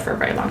known each other for a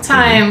very long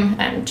time,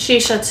 mm-hmm. and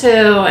Shisha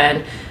too.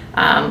 And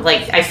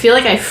like, I feel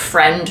like I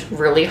friend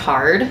really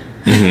hard.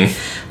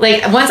 Mm-hmm.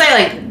 Like once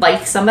I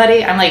like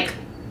somebody, I'm like,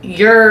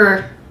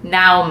 you're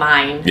now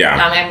mine. Yeah.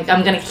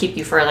 I'm going to keep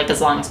you for like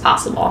as long as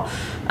possible.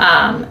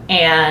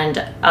 And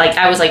like,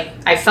 I was like,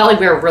 I felt like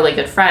we were really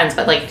good friends,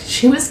 but like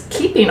she was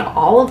keeping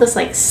all of this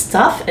like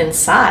stuff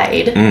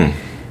inside. Mm.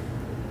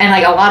 And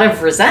like a lot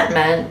of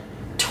resentment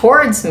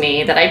towards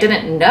me that I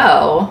didn't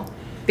know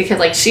because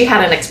like she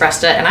hadn't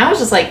expressed it. And I was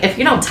just like, if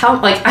you don't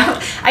tell, like,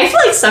 I feel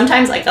like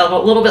sometimes like a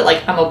little bit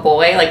like I'm a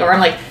boy, like, or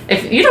I'm like,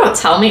 if you don't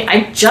tell me,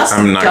 I just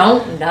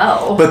don't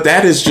know. But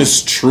that is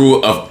just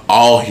true of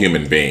all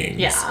human beings.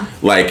 Yeah.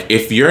 Like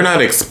if you're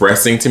not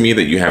expressing to me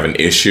that you have an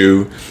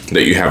issue,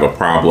 that you have a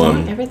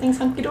problem. Everything's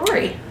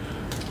hunky-dory.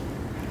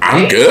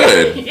 I'm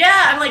good.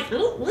 Yeah. I'm like,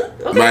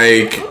 okay.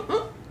 Like,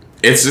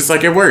 it's just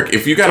like at work.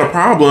 If you got a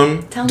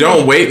problem,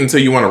 don't wait until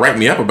you want to write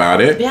me up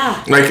about it.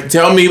 Yeah. Like,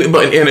 tell me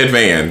but in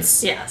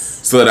advance.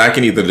 Yes. So that I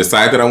can either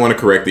decide that I want to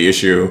correct the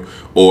issue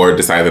or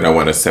decide that I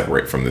want to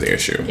separate from the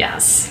issue.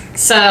 Yes.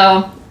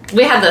 So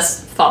we had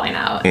this falling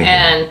out.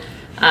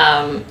 Mm-hmm.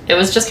 And it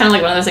was just kind of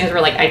like one of those things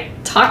where like I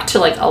talked to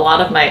like a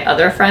lot of my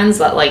other friends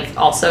that like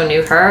also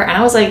knew her. And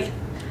I was like,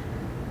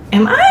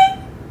 am I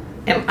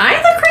the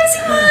crazy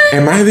one?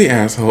 Am I the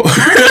asshole?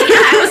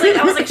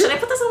 I was like, should I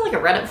put this on like a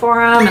Reddit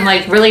forum and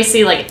like really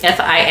see like if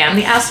I am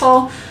the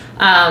asshole?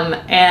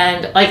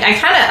 And like I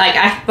kind of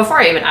like before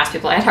I even asked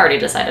people, I had already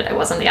decided I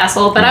wasn't the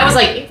asshole, but I was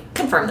like,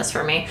 confirm this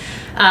for me.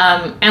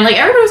 And like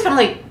everybody was kind of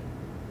like,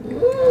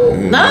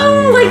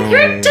 no, like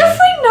you're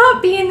definitely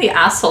not being the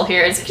asshole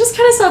here. It just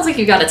kind of sounds like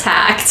you got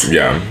attacked.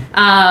 Yeah.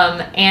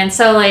 And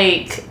so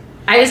like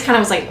I just kind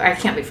of was like, I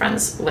can't be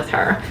friends with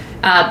her.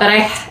 But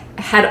I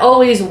had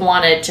always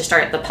wanted to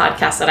start the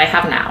podcast that I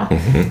have now.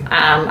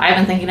 I've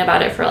been thinking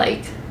about it for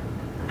like,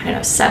 I don't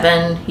know,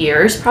 7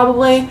 years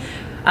probably.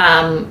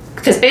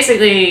 Because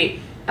basically,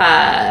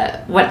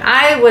 when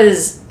I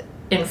was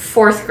in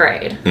 4th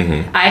grade,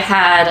 I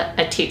had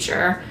a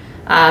teacher,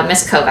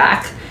 Miss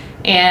Kovac,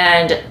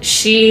 and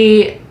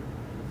she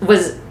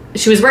was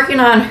working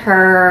on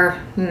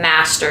her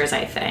master's,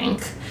 I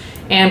think.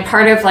 And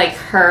part of like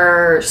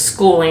her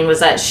schooling was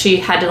that she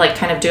had to like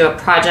kind of do a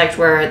project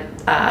where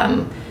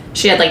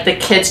she had like the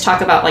kids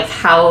talk about like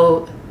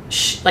how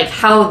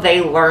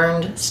they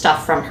learned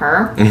stuff from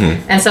her.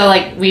 And so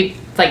like we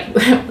like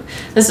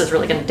this is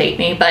really gonna date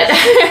me, but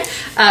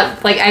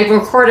like I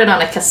recorded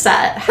on a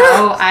cassette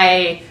how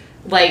I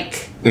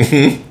like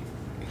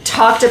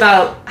talked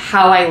about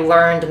how I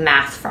learned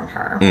math from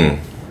her.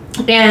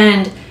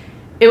 And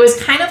it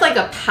was kind of like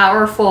a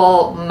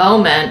powerful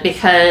moment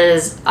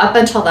because up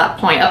until that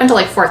point, up until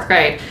like 4th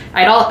grade,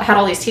 had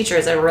all these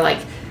teachers that were like,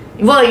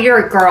 well,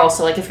 you're a girl,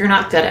 so like if you're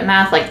not good at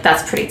math, like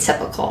that's pretty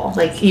typical.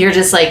 Like you're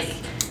just like,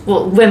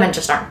 well, women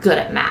just aren't good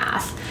at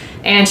math.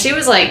 And she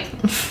was like,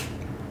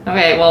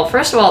 okay, well,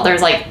 first of all,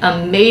 there's like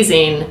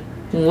amazing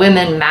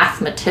women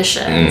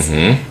mathematicians.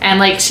 And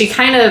like she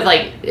kind of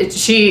like,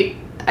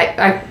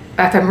 if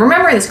I'm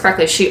remembering this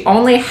correctly, she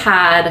only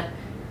had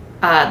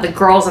the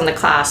girls in the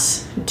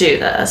class do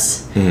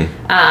this.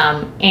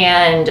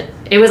 And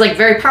it was like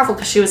very powerful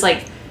because she's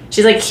like,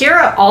 here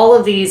are all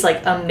of these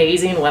like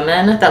amazing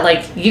women that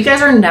like you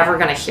guys are never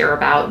going to hear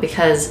about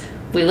because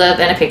we live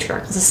in a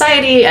patriarchal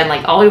society and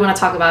like all we want to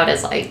talk about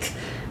is like,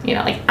 you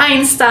know, like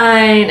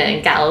Einstein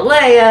and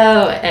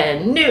Galileo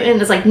and Newton.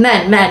 It's like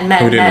men.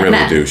 Who didn't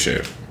really do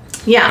shit.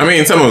 Yeah. I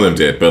mean, some of them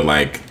did, but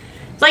like,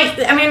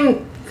 I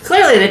mean,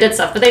 clearly they did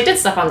stuff, but they did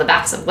stuff on the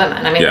backs of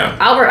women. I mean,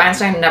 Albert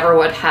Einstein never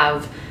would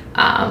have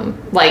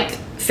like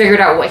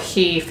figured out what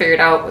he figured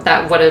out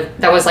that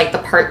was like the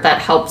part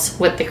that helped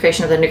with the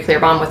creation of the nuclear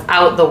bomb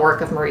without the work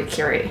of Marie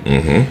Curie.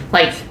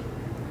 Like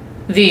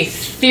the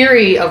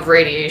theory of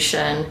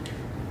radiation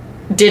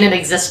didn't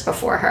exist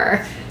before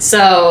her.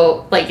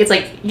 So like it's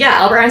like, yeah,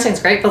 Albert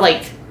Einstein's great, but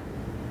like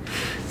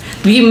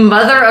the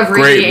mother of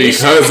radiation. Great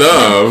because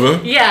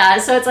of. Yeah,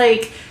 so it's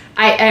like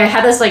I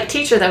had this like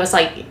teacher that was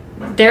like,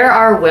 there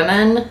are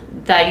women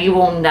that you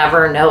will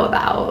never know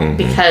about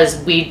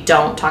because we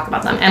don't talk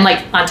about them. And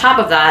like on top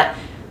of that,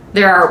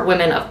 there are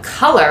women of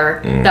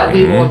color that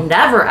we will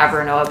never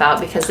ever know about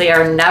because they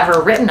are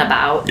never written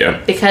about.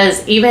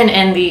 Because even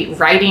in the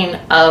writing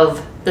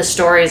of the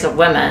stories of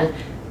women,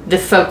 the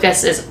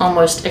focus is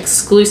almost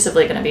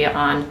exclusively going to be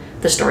on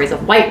the stories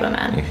of white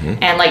women.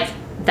 And like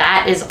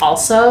that is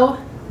also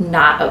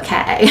not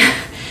okay.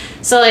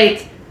 So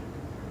like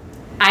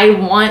I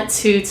want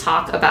to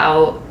talk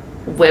about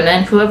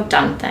women who have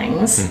done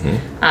things,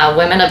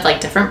 women of like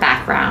different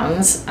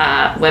backgrounds,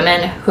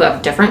 women who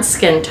have different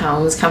skin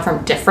tones, come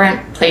from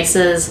different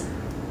places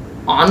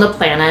on the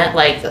planet.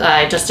 Like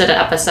I just did an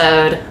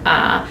episode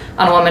on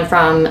a woman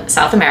from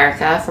South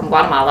America, from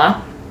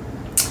Guatemala,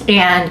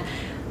 and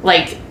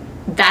like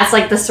that's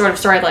like the sort of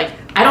story like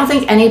I don't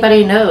think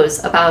anybody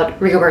knows about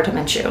Rigoberta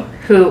Menchú,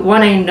 who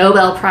won a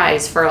Nobel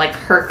Prize for like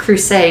her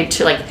crusade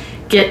to like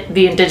get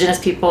the indigenous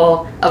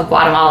people of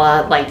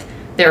Guatemala like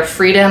their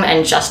freedom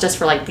and justice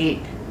for like the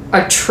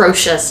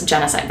atrocious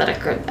genocide that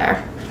occurred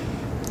there.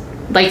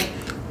 Like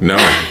no.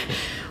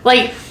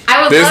 Like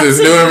I would this love is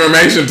to, new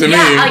information to me.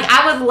 Like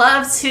I would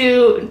love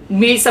to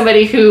meet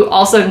somebody who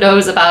also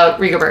knows about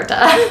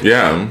Rigoberta.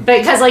 Yeah.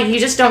 Because like you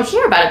just don't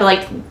hear about it, but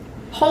like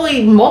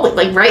holy moly,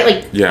 like right,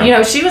 like you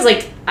know, she was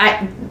like,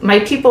 my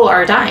people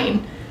are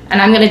dying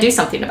and I'm gonna do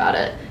something about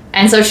it.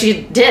 And so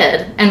she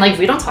did, and like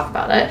we don't talk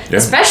about it,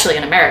 especially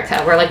in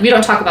America, where like we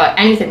don't talk about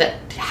anything that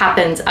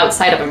happens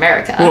outside of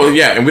America. Well,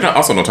 yeah, and we don't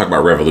talk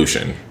about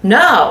revolution.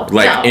 No,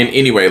 like in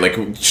any way. Like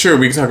sure,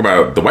 we can talk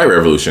about the white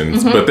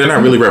revolutions, but they're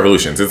not really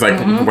revolutions. It's like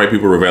white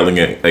people rebelling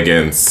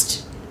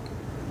against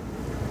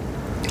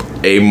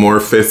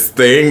amorphous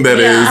thing that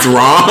is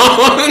wrong.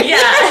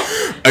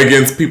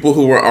 Against people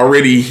who were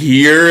already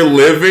here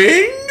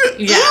living.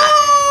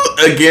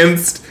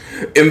 Against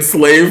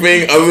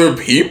enslaving other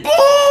people.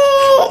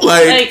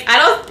 Like I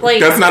don't like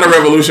that's not a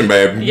revolution,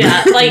 babe.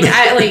 Yeah, like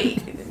I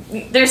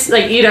like there's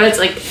like, you know, it's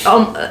like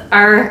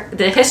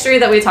the history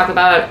that we talk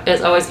about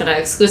is always going to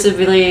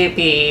exclusively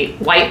be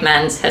white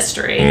men's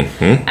history,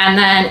 and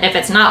then if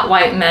it's not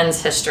white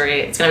men's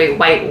history, it's going to be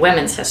white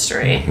women's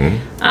history.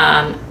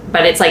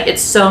 But it's like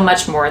it's so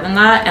much more than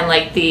that, and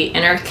like the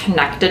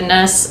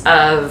interconnectedness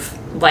of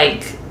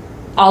like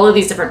all of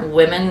these different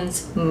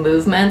women's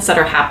movements that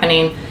are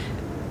happening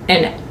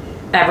in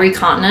every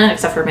continent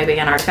except for maybe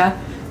Antarctica.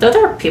 Though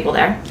there are people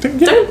there.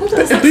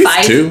 There's like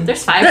five.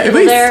 There's 5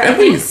 people there. At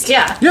least.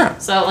 Yeah.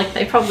 So like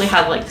they probably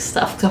have like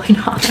stuff going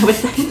on, I would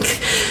think.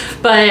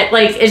 But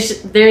like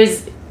it's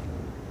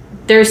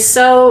there's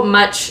so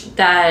much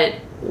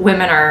that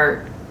women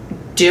are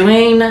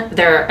doing,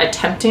 they're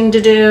attempting to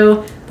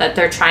do, that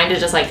they're trying to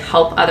just like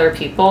help other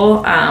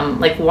people.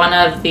 Like one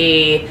of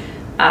the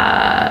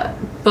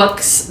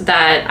books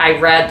that I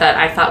read that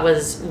I thought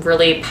was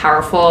really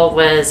powerful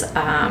was,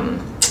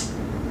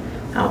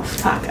 oh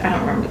fuck, I don't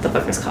remember what the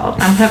book is called. I'm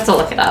gonna have to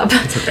look it up.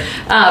 It's okay.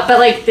 But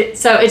like,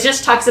 so it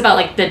just talks about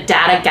like the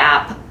data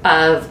gap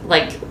of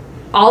like,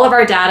 all of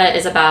our data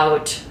is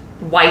about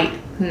white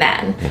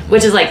men,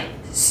 which is like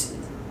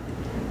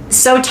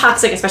so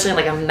toxic, especially in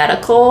like a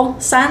medical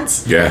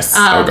sense. Yes.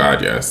 Oh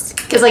God, yes.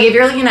 Because like if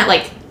you're looking at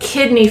like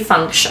kidney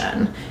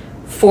function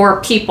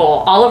for people,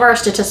 all of our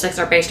statistics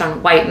are based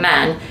on white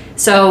men.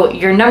 So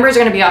your numbers are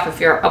going to be off if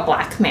you're a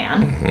black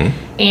man.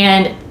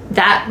 And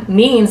that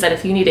means that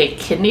if you need a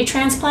kidney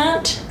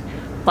transplant,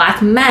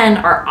 black men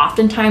are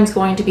oftentimes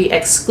going to be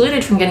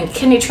excluded from getting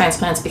kidney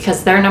transplants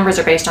because their numbers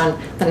are based on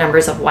the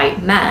numbers of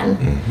white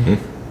men.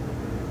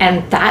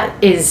 And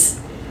that is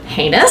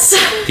heinous.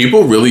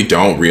 People really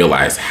don't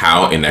realize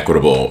how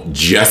inequitable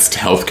just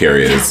healthcare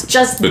is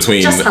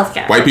between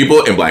healthcare. White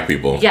people and black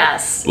people.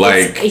 Yes.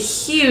 Like, it's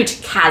a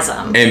huge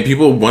chasm. And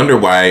people wonder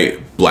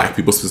why black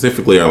people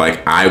specifically are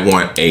like, I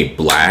want a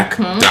black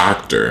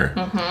doctor.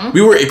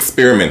 We were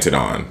experimented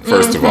on,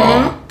 first of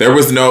all. There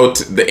was no,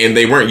 and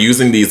they weren't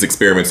using these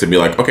experiments to be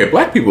like, okay,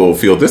 black people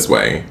feel this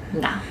way.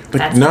 No.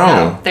 Like,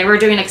 no. They were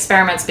doing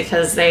experiments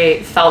because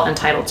they felt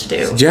entitled to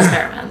do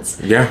experiments.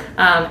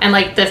 And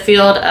like the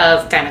field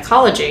of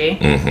gynecology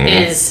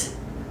is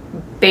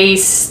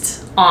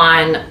based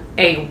on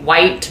a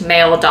white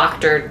male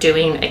doctor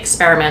doing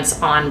experiments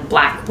on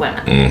black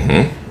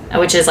women,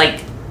 which is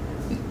like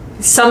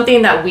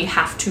something that we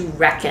have to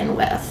reckon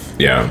with.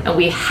 And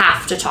we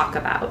have to talk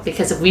about,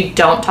 because if we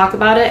don't talk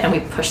about it and we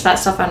push that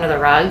stuff under the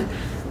rug,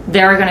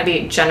 there are going to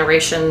be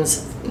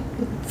generations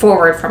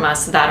forward from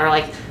us that are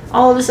like,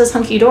 oh, this is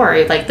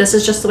hunky-dory. Like, this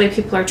is just the way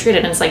people are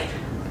treated. And it's like,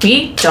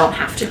 we don't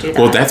have to do that.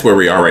 Well, that's where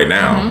we are right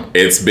now.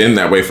 It's been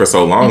that way for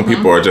so long.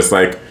 People are just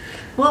like,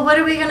 well, what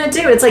are we going to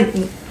do? It's like,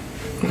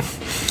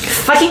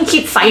 fucking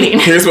keep fighting.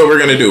 Here's what we're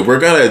going to do. We're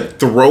going to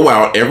throw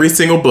out every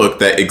single book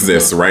that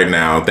exists right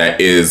now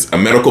that is a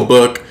medical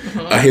book,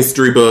 a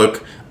history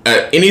book,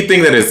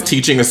 anything that is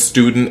teaching a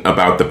student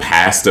about the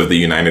past of the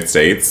United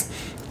States.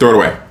 Throw it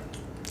away.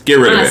 Get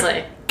rid of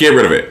it. Get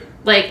rid of it.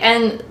 Like,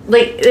 and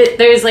like,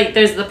 there's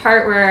the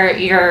part where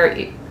you're,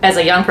 as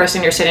a young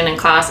person, you're sitting in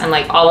class and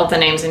like all of the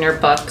names in your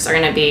books are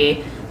going to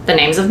be the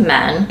names of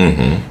men,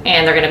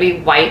 and they're going to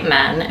be white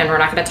men, and we're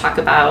not going to talk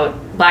about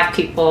black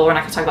people, we're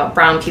not going to talk about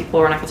brown people,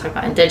 we're not going to talk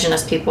about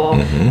indigenous people.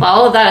 Well,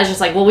 all of that is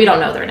just like, well, we don't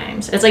know their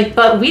names. It's like,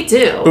 but we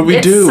do. But we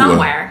do.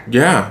 Somewhere.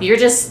 Yeah. You're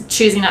just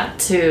choosing not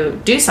to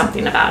do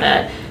something about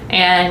it.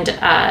 And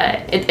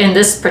in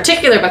this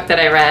particular book that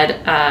I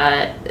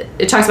read,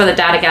 it talks about the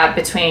data gap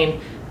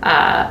between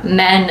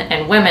men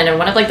and women, and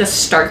one of like the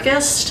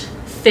starkest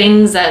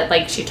things that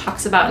like she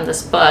talks about in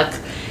this book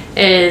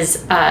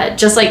is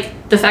just like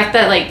the fact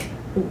that like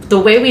the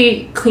way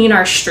we clean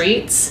our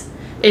streets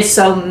is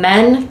so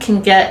men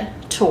can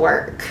get to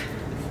work.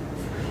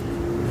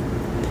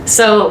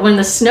 So when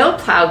the snow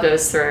plow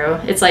goes through,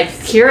 it's like,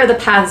 here are the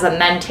paths that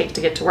men take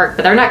to get to work,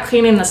 but they're not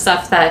cleaning the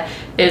stuff that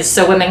is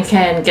so women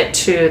can get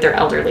to their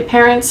elderly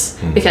parents,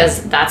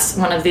 because that's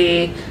one of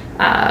the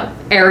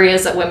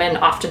areas that women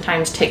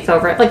oftentimes take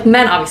over. Like,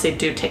 men obviously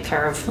do take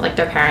care of like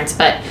their parents,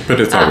 but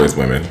it's always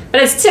women.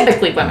 But it's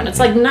typically women. It's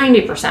like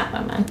 90%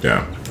 women.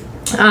 Yeah.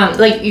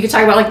 Like, you could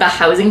talk about like the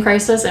housing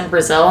crisis in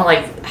Brazil, and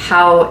like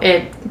how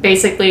it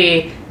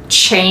basically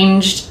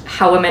changed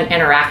how women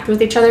interact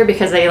with each other,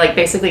 because they like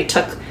basically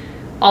took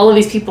all of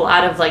these people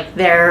out of like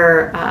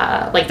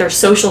their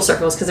social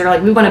circles, because they're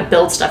like, we want to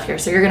build stuff here,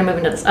 so you're going to move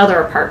into this other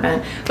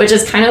apartment, which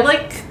is kind of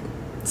like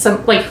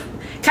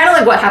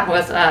what happened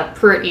with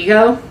Pruitt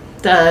Ego,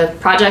 the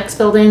projects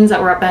buildings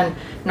that were up in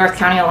North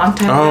County a long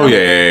time ago. Oh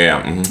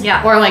yeah.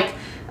 Yeah, or like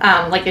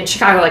in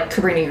Chicago, like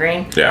Cabrini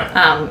Green.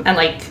 Yeah. And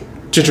like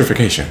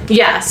gentrification.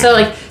 Yeah, so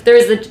like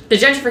there's the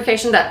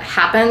gentrification that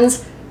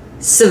happens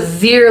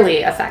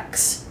severely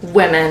affects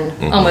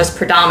women almost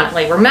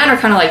predominantly, where men are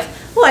kind of like,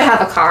 well, I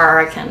have a car,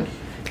 I can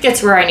get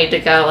to where I need to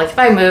go. Like, if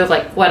I move,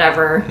 like,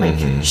 whatever,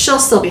 like, she'll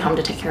still be home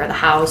to take care of the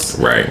house.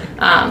 Right.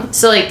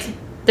 So, like,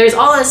 there's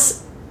all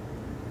this,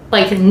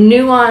 like,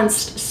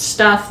 nuanced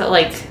stuff that,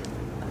 like,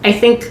 I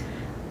think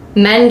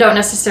men don't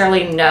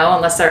necessarily know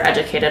unless they're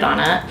educated on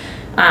it.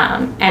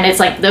 And it's,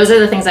 like, those are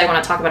the things I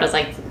want to talk about, is,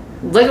 like,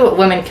 look at what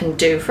women can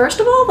do,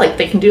 first of all. Like,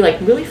 they can do, like,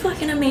 really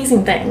fucking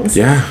amazing things.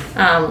 Yeah.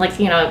 Like,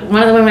 you know,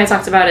 one of the women I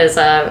talked about is,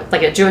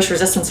 like, a Jewish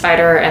resistance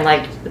fighter in,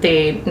 like,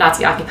 the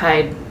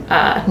Nazi-occupied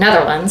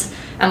Netherlands.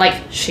 And,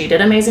 like, she did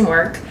amazing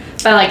work.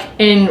 But, like,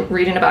 in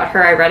reading about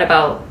her, I read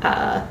about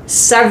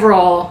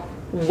several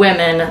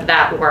women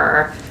that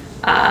were,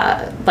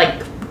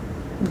 like,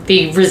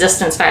 the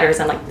resistance fighters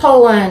in, like,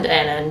 Poland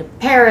and in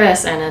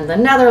Paris and in the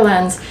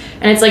Netherlands.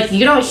 And it's, like,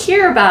 you don't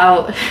hear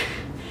about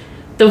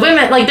the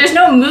women. Like, there's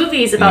no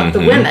movies about the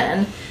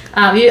women.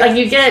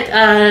 You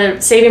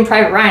get Saving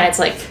Private Ryan. It's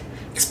like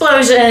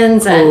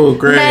explosions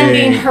and men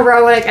being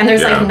heroic, and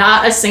there's like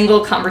not a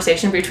single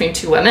conversation between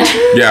two women.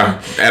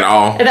 Yeah, at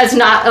all. And that's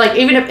not like,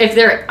 even if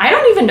there, I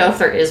don't even know if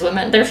there is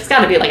women. There's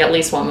got to be like at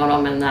least one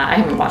woman in that. I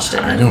haven't watched it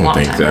in a long time. I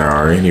don't think there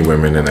are any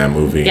women in that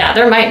movie. Yeah,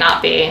 there might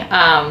not be.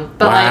 But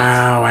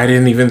wow, I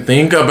didn't even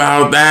think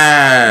about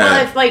that.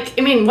 Well, if, like,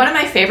 I mean, one of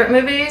my favorite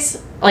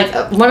movies, like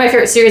one of my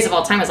favorite series of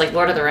all time is like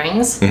Lord of the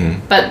Rings.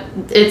 Mm-hmm. But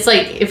it's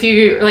like, if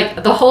you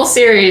like the whole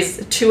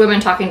series, two women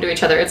talking to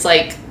each other, it's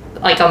like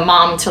a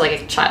mom to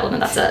like a child,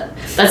 and that's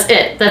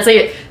it. That's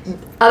it.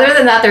 Other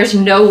than that, there's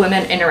no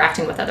women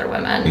interacting with other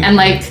women. Mm-hmm. And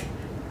like,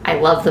 I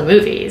love the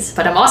movies,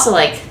 but I'm also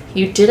like,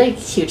 you did a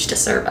huge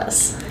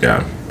disservice.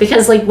 Yeah.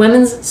 Because like,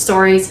 women's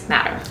stories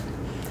matter.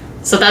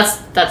 So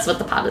that's what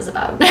the pod is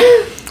about.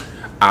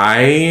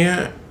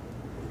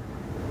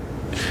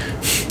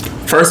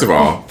 First of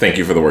all, thank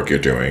you for the work you're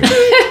doing.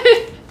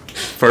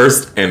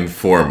 First and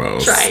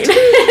foremost. Tried.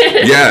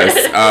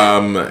 Yes.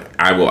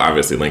 I will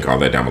obviously link all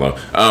that down below.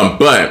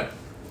 But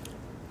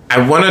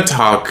I want to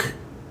talk.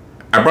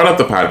 I brought up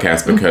the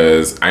podcast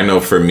because I know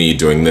for me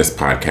doing this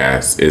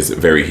podcast is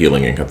very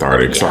healing and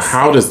cathartic. Yes. So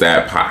how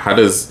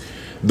does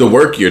the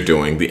work you're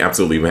doing, the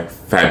absolutely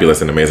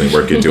fabulous and amazing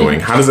work you're doing,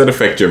 how does that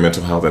affect your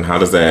mental health, and how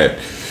does that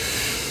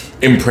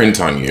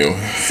imprint on you?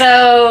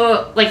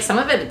 So, like, some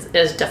of it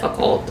is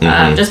difficult,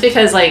 just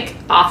because, like,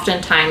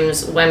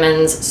 oftentimes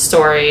women's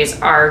stories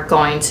are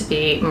going to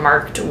be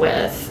marked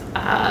with,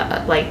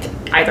 like,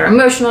 either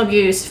emotional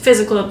abuse,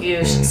 physical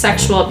abuse,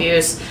 sexual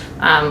abuse.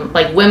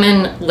 Like,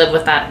 women live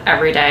with that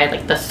every day,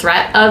 like, the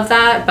threat of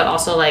that, but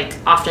also, like,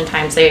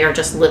 oftentimes they are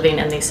just living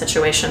in these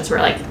situations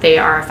where, like, they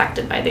are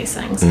affected by these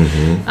things.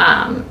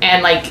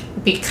 And, like,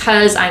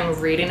 because I'm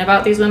reading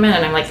about these women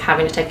and I'm, like,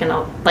 having to take in,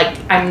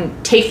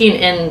 I'm taking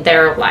in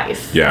their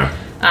life. Yeah.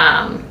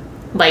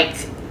 Like,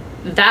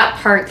 that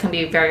part can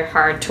be very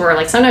hard to where,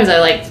 like, sometimes I,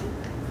 like,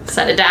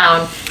 set it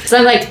down. So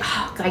I'm like,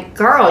 oh, like,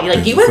 girl,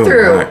 you went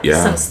through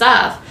some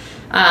stuff.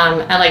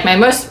 And like my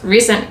most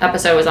recent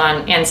episode was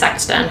on Anne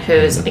Sexton,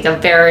 who's like a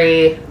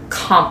very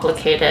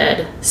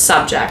complicated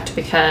subject,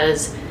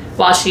 because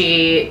while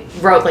she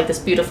wrote like this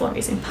beautiful,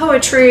 amazing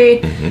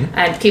poetry,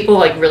 and people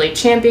like really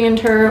championed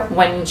her,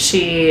 when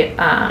she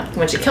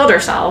killed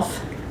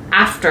herself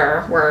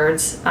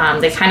afterwards,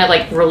 they kind of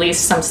like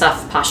released some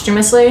stuff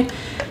posthumously,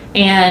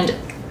 and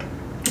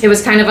it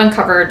was kind of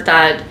uncovered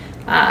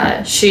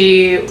that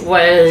she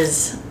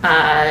was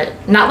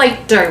not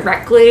like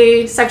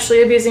directly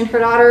sexually abusing her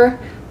daughter,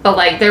 but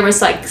like there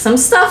was like some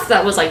stuff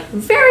that was like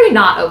very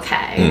not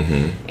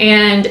okay.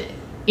 And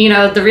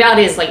the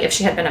reality is, like, if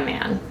she had been a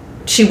man,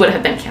 she would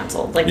have been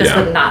canceled. Like, this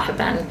would not have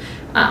been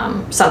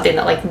something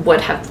that like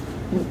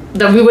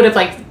that we would have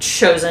like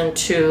chosen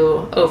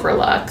to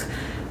overlook.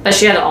 But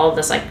she had all of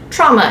this like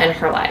trauma in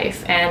her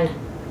life, and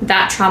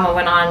that trauma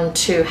went on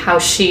to how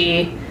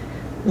she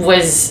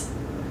was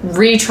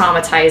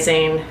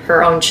re-traumatizing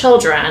her own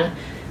children,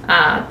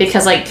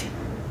 because like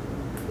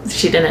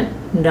she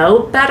didn't know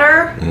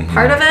better,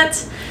 part of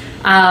it,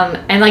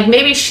 and like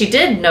maybe she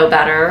did know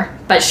better,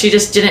 but she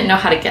just didn't know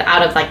how to get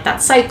out of like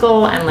that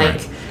cycle, and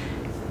like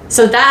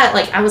so that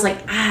like I was like,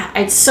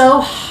 it's so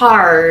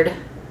hard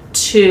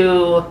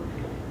to,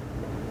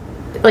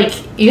 like,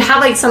 you have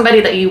like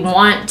somebody that you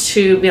want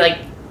to be like,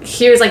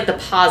 here's like the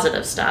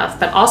positive stuff,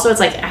 but also it's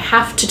like I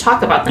have to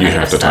talk about the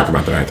negative stuff. You have to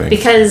talk about that, I think,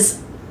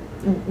 because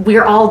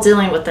we're all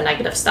dealing with the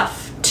negative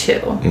stuff too.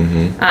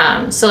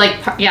 So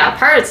like,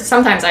 part of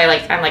sometimes I'm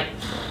like,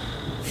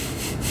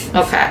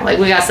 okay, like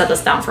we gotta set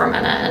this down for a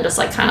minute and just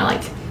like kind of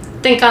like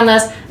think on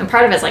this. And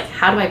part of it is like,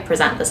 how do I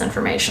present this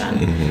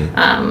information?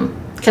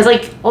 Because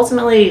like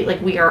ultimately,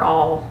 like, we are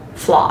all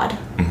flawed.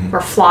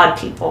 We're flawed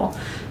people.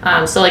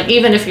 So like,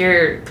 even if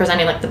you're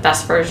presenting like the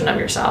best version of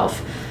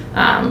yourself,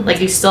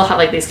 like, you still have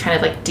like these kind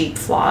of like deep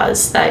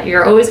flaws that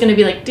you're always going to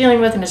be like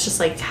dealing with, and it's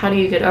just like, how do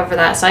you get over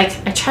that? So I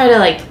try to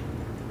like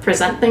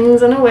present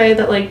things in a way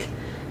that like,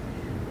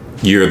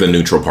 you're the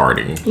neutral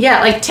party.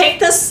 Yeah, like, take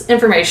this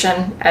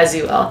information as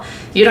you will.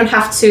 You don't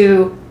have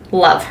to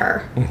love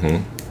her,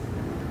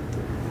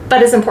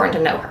 but it's important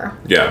to know her.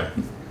 Yeah.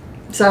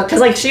 So, because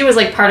like she was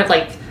like part of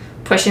like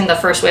pushing the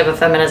first wave of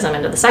feminism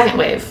into the second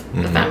wave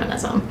of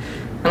feminism,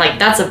 and like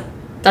that's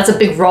a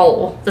big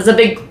role. That's a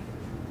big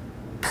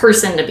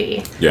person to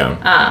be.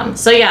 Yeah.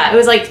 So yeah, it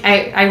was like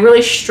I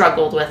really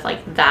struggled with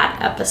like that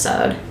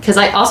episode, because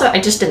I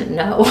just didn't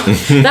know.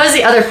 That was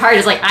the other part,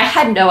 is like I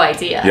had no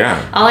idea.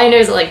 Yeah. All I knew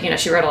is that, like,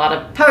 she wrote a lot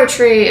of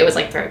poetry. It was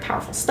like very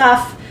powerful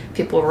stuff.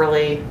 People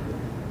really,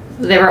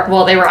 they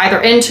were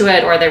either into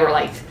it or they were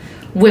like,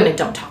 women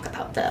don't talk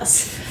about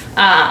this.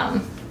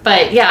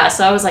 But yeah,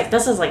 so I was like,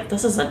 this is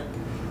a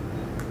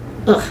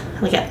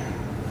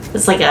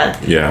it's like a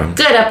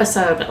good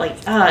episode, but like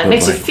it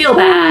makes you feel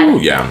bad.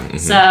 Yeah.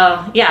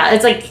 So yeah,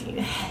 it's like,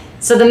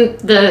 so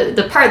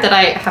the part that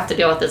I have to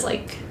deal with is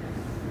like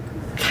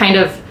kind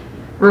of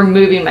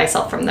removing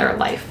myself from their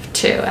life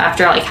too,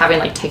 after like having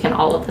like taken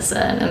all of this in,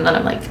 and then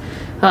I'm like,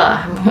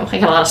 I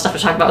got a lot of stuff to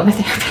talk about with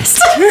my therapist.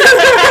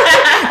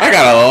 I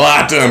got a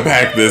lot to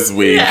unpack this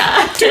week.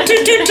 Yeah.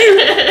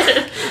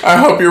 I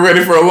hope you're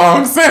ready for a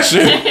long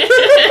session.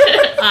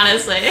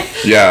 Honestly.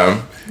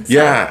 Yeah.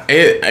 Yeah.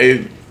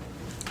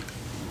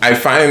 I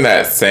find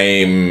that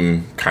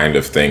same kind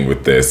of thing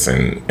with this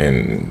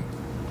and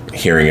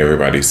hearing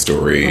everybody's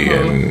story,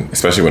 and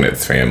especially when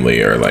it's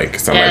family or like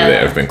somebody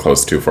that I've been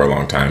close to for a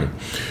long time.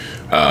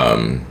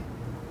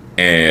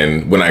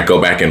 And when I go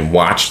back and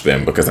watch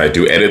them, because I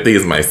do edit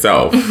these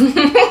myself, you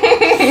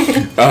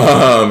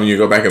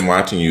go back and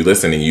watch and you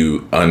listen and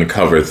you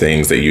uncover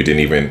things that you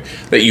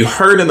that you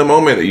heard in the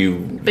moment that you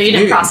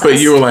didn't process. But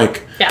you were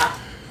like, yeah.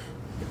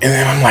 And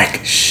then I'm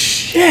like,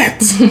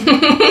 shit.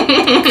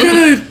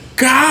 Good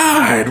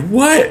God,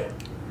 what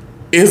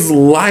is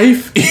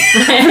life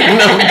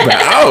even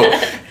about?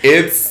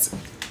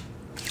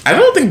 I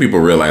don't think people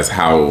realize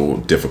how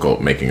difficult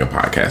making a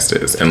podcast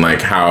is, and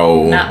like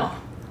how... No.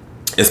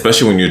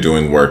 Especially when you're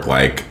doing work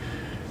like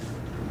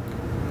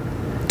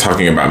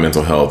talking about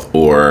mental health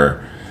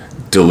or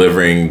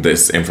delivering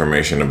this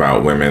information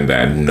about women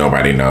that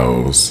nobody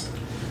knows,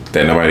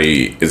 that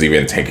nobody is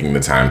even taking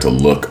the time to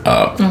look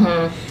up.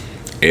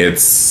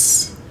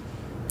 It's...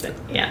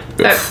 Yeah.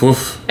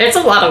 It's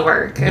a lot of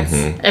work.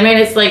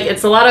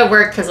 It's a lot of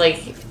work because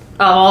like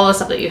all the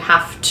stuff that you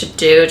have to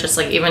do, just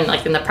like even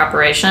like in the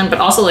preparation, but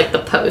also like the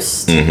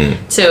post too.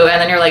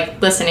 And then you're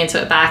like listening to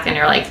it back and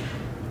you're like,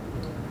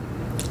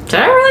 did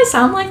I really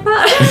sound like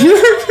that?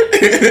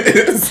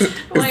 Is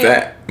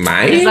that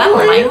my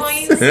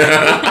voice? Is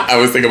that my voice? I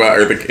was thinking about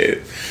Eartha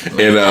Kitt.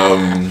 And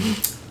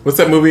what's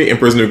that movie,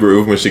 Emperor's New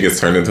Groove, when she gets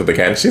turned into the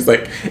cat? And she's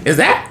like, is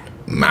that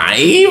my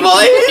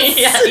voice?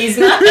 Yeah, he's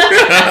not.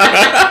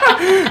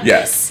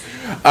 Yes.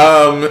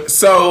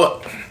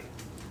 So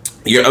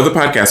your other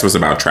podcast was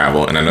about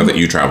travel, and I know that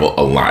you travel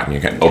a lot. And you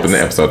can open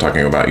the episode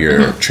talking about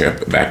your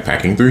trip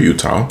backpacking through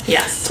Utah.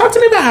 Yes. Talk to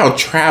me about how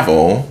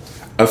travel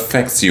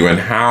affects you and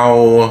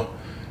how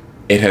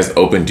it has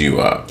opened you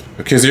up,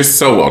 because you're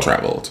so well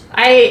traveled.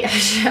 When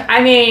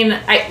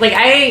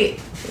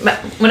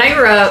I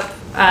grew up,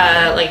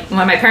 like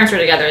when my parents were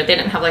together, they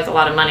didn't have like a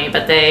lot of money,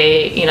 but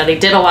they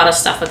did a lot of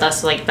stuff with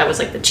us, like that was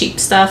like the cheap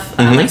stuff.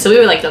 So we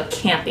would like go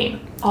camping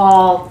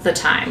all the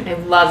time. I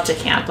loved to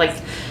camp. Like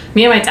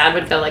me and my dad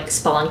would go like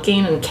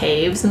spelunking in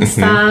caves and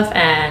stuff,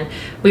 and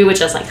we would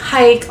just like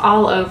hike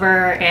all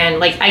over.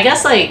 And like I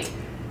guess like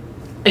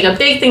a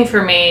big thing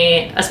for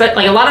me, especially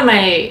like a lot of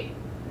my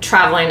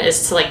traveling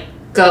is to like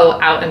go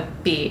out and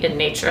be in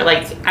nature.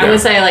 Like I would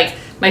say like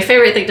my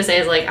favorite thing to say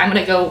is like I'm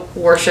gonna go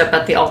worship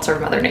at the altar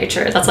of Mother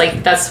Nature. That's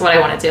what I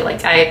want to do.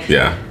 Like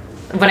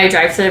when I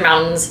drive through the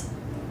mountains,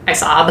 I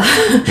sob.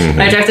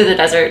 When I drive through the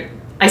desert,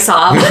 I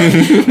sob.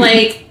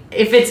 Like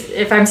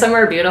if I'm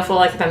somewhere beautiful,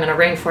 like if I'm in a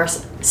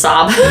rainforest,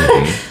 sob.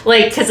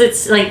 Like because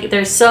it's like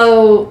there's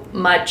so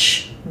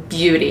much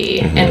beauty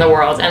in the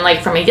world, and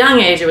like from a young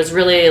age it was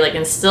really like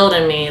instilled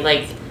in me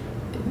like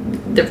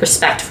the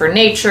respect for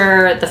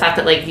nature, the fact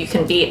that like you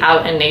can be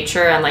out in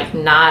nature and like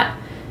not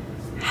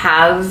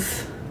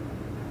have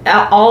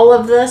all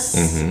of this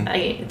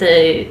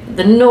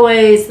the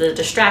noise, the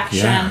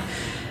distraction,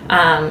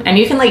 and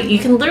you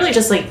can literally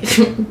just like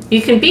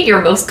you can be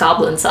your most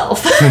goblin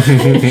self.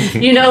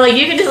 You know, like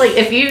you can just like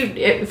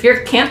if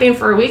you're camping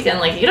for a weekend,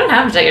 like you don't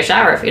have to take a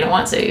shower if you don't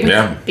want to. You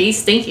can be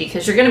stinky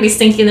because you're gonna be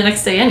stinky the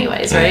next day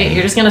anyways, right?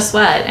 You're just gonna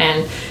sweat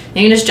and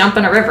you can just jump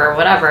in a river or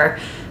whatever.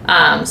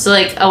 So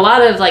like a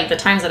lot of like the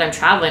times that I'm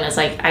traveling is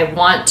like I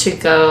want to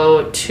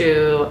go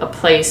to a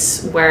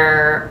place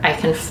where I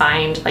can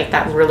find like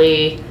that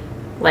really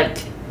like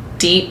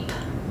deep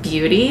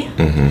beauty.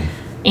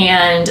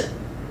 And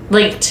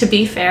like to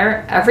be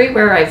fair,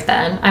 everywhere I've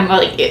been, I'm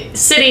like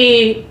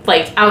city,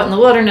 like out in the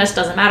wilderness,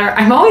 doesn't matter.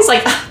 I'm always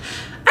like,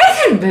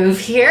 I can move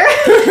here.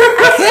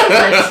 I can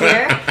live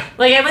here.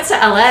 Like I went to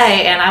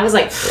LA and I was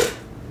like,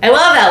 I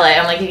love LA.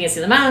 I'm like, you can see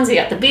the mountains, you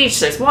got the beach,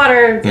 there's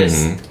water,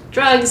 there's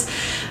drugs.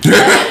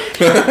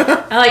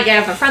 I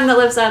have a friend that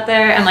lives out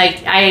there, and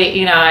like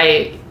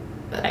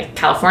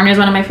California is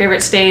one of my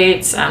favorite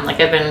states. Like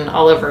I've been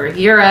all over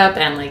Europe,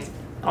 and like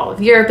all of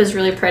Europe is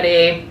really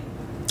pretty.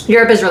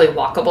 Europe is really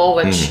walkable,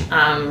 which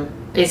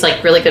is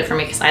like really good for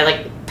me because I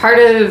like part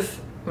of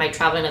my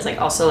traveling is like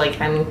also like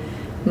I'm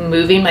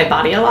moving my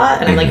body a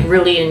lot, and I'm like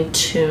really in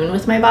tune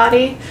with my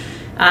body.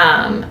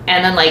 And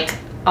then like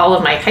all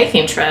of my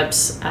hiking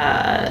trips,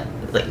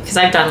 like because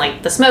I've done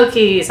like the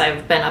Smokies,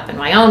 I've been up in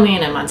Wyoming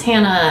and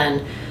Montana,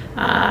 and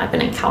I've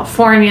been in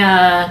California,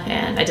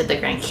 and I did the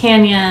Grand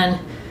Canyon.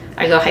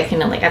 I go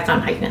hiking I've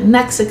gone hiking in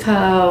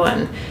Mexico,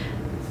 and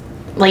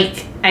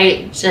like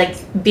I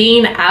like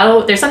being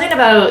out. There's something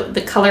about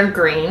the color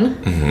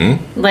green.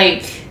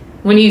 Like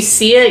when you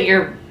see it,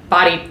 your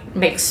body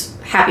makes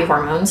happy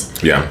hormones.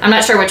 I'm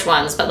not sure which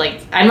ones, but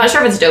like I'm not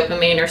sure if it's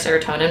dopamine or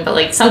serotonin, but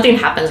like something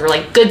happens where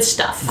like good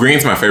stuff.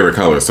 Green's my favorite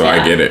color, so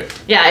I get it.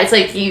 It's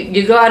like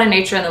you go out in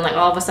nature, and then like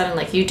all of a sudden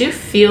like you do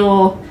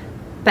feel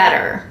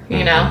better,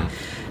 you know.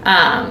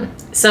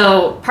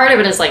 So part of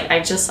it is like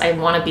I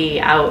want to be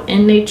out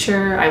in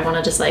nature. I want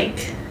to just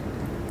like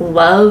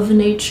love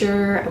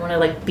nature. I want to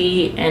like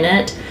be in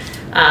it.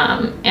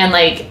 And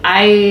like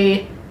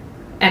I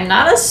am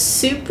not a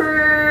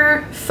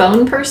super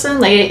phone person.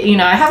 Like, you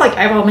know, I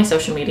have all my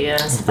social media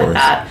and stuff like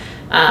that.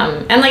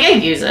 And like I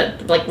use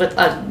it like with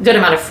a good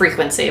amount of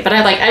frequency, but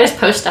I just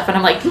post stuff and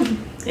I'm like,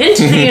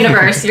 into the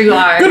universe you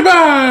are.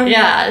 Goodbye.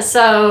 Yeah.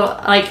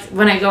 So like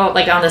when I go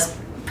like on this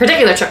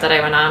particular trip that I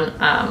went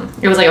on,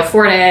 it was like a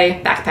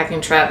 4-day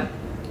backpacking trip.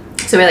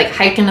 So we like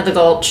hiked into the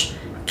gulch,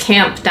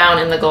 camped down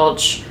in the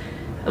gulch.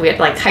 We had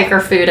to like hike our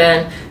food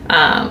in.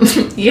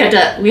 We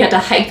had to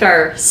hike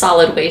our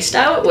solid waste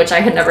out, which I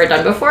had never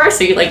done before.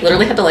 So you like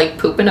literally had to like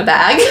poop in a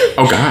bag.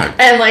 Oh God.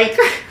 And like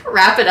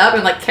wrap it up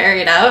and like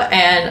carry it out.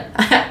 And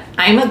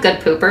I'm a good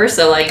pooper,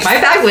 so like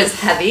my bag was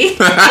heavy.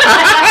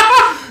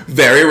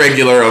 Very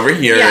regular over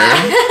here. Yeah.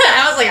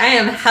 I was like, I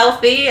am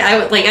healthy.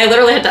 I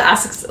literally had to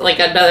ask like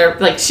another,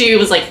 like she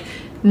was like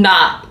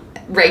not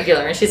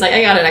regular, and she's like,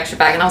 I got an extra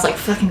bag, and I was like,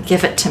 fucking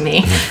give it to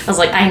me. I was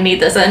like, I need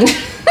this. And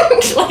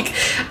like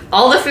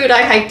all the food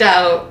I hiked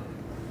out,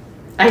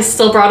 I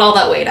still brought all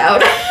that weight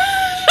out.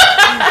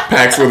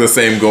 Packs were the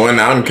same going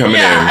out and coming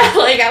in.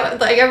 Like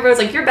everybody was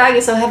like, your bag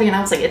is so heavy, and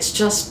I was like, it's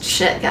just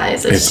shit,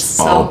 guys. It's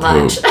so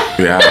much.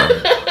 Yeah.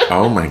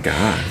 Oh my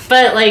God.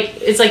 But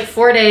like it's like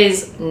 4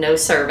 days no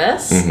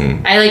service.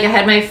 Mm-hmm. I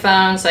had my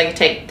phone so I could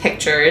take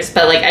pictures,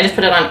 but like I just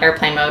put it on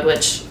airplane mode,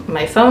 which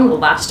my phone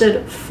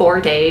lasted 4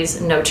 days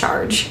no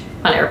charge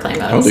on airplane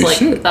mode. Holy so like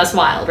shit. That's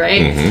wild,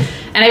 right?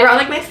 Mm-hmm. And I brought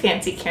like my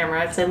fancy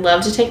camera because I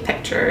love to take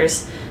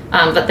pictures.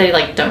 But they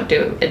like don't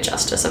do it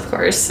justice, of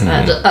course,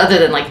 other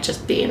than like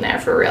just being there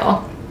for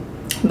real.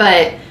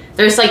 But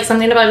there's like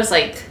something about just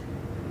like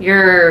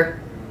you're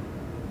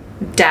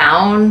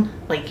down,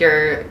 like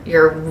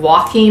you're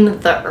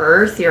walking the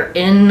earth, you're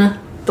in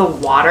the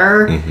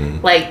water,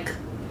 like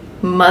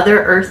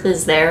Mother Earth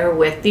is there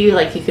with you.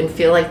 Like you can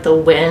feel like the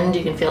wind,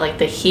 you can feel like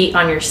the heat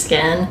on your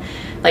skin,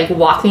 like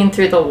walking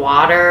through the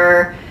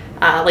water,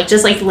 like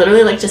just like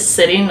literally like just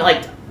sitting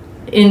like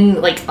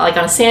in like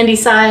on a sandy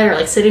side or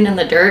like sitting in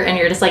the dirt, and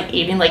you're just like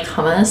eating like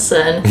hummus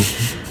and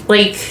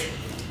like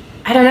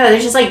I don't know,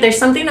 there's just like there's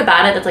something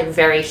about it that's like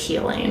very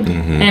healing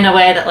in a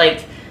way that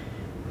like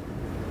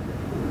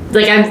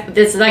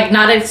it's like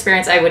not an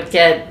experience I would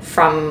get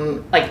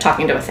from like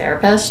talking to a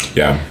therapist.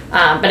 Yeah.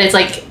 But it's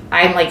like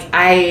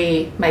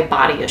my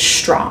body is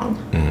strong.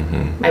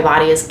 My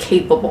body is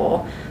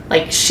capable.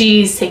 Like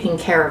she's taking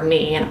care of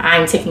me and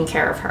I'm taking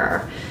care of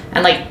her,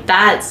 and like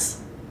that's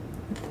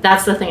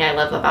the thing I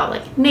love about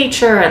like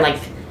nature and like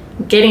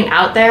getting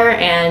out there.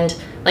 And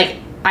like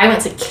I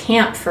went to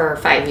camp for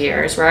 5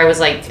 years where I was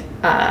like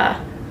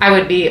I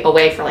would be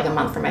away for like a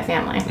month from my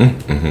family.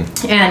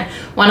 And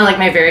one of like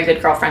my very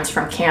good girlfriends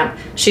from camp,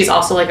 she's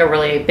also like a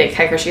really big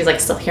hiker. She's like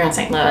still here in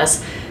St.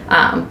 Louis,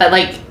 but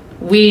like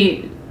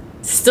we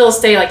still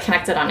stay like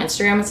connected on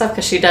Instagram and stuff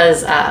because she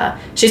does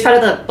she's part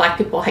of the Black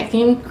people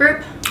hiking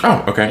group.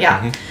 Oh, okay.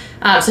 Yeah.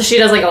 So she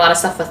does like a lot of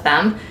stuff with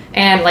them,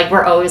 and like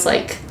we're always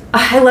like,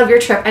 I love your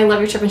trip,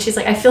 and she's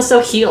like, I feel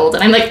so healed,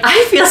 and I'm like,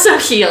 I feel so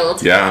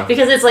healed. Yeah.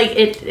 Because it's like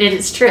it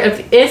is true.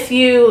 If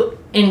you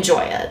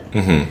enjoy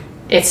it,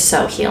 it's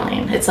so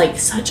healing. It's like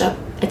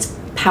it's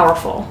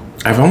powerful.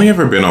 I've only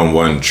ever been on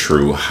one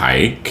true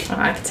hike. Oh,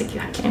 I could take you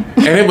hiking.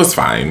 And it was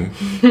fine.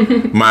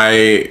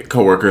 My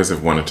coworkers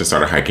have wanted to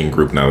start a hiking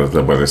group now that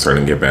the weather's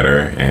starting to get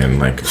better, and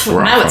like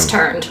now it's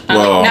turned.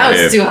 Well, now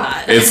it's too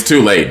hot. It's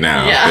too late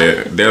now.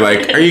 Yeah. They're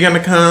like, are you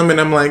gonna come? And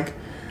I'm like,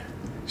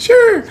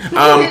 sure.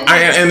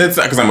 And it's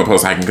because I'm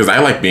opposed to hiking because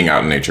I like being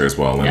out in nature as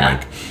well, and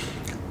like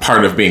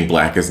part of being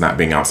Black is not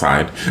being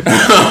outside.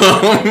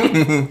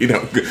 We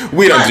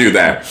don't do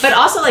that. But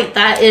also like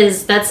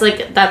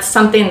that's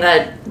something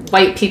that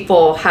white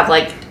people have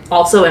like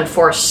also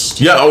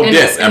enforced. Yeah. Oh,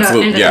 yes,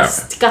 absolutely. In a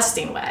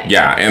disgusting way.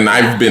 Yeah, and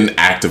I've been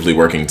actively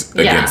working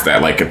against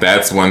that. Like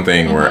that's one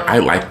thing where I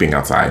like being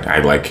outside.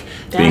 I like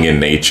being in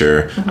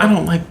nature. I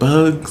don't like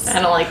bugs.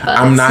 I don't like bugs.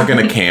 I'm not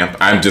gonna camp.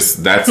 That's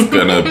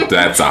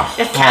a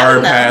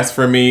hard pass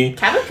for me.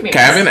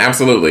 Cabin,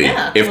 absolutely.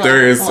 Yeah, if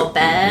there is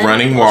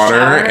running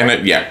water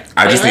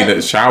I just need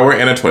a shower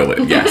and a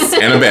toilet. Yes,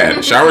 and a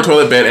bed. Shower,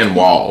 toilet, bed, and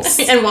walls.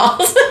 And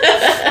walls.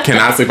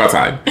 Cannot sleep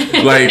outside.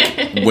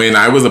 Like when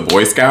I was a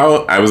Boy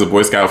Scout,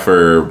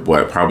 for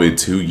probably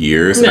 2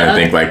 years, and I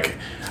think like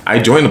I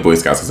joined the Boy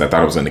Scouts because I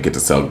thought I was going to get to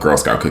sell Girl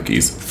Scout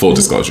cookies. Full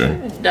disclosure.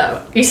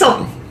 No, you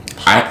sold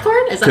popcorn?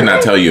 I could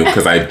not tell you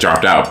because I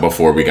dropped out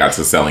before we got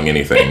to selling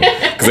anything.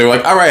 Because they were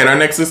like, all right, our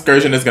next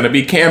excursion is going to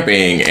be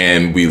camping.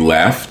 And we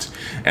left.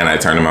 And I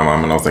turned to my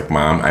mom and I was like,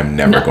 Mom, I'm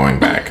never going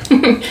back.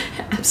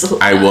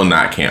 Absolutely. I will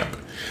not camp.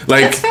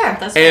 Like,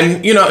 that's fair.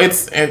 And,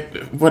 it's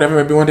whatever,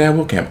 maybe one day I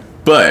will camp.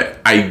 But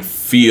I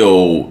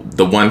feel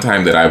the one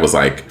time that I was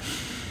like,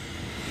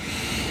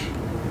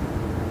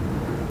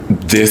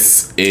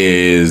 this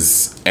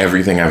is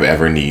everything I've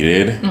ever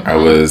needed. I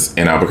was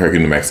in Albuquerque,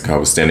 New Mexico. I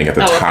was standing at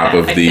the top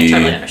of the... I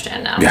totally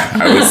understand now. Yeah,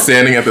 I was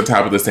standing at the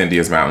top of the San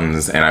Diaz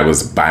Mountains, and I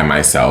was by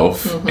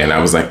myself. And I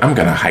was like, I'm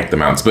going to hike the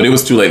mountains. But it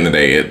was too late in the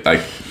day.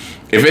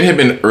 If it had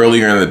been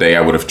earlier in the day,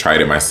 I would have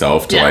tried it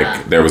myself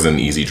there was an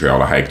easy trail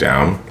to hike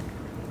down.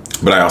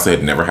 but I also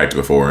had never hiked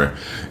before.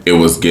 It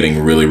was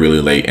getting really,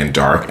 really late and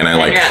dark, and I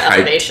like you're at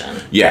hiked.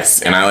 elevation.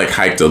 Yes, and I like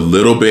hiked a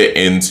little bit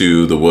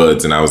into the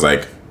woods, and I was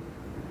like,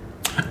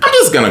 I'm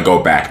just gonna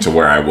go back to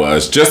where I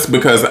was, just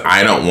because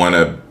I don't want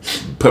to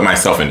put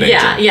myself in danger.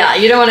 Yeah.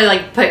 You don't want to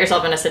like put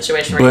yourself in a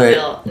situation where you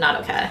feel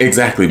not okay.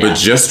 Exactly, but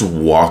just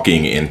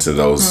walking into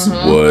those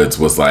woods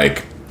was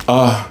like,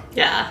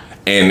 yeah.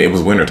 And it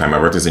was wintertime. My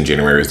birthday's in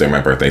January. It was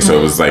my birthday. So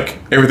it was like,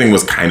 everything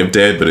was kind of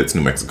dead, but it's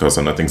New Mexico,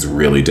 so nothing's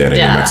really dead in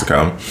New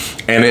Mexico.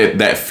 And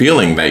that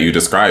feeling that you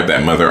described,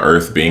 that Mother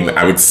Earth being,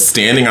 I was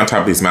standing on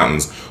top of these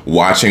mountains,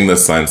 watching the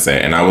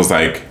sunset, and I was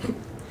like,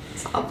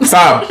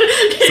 sob.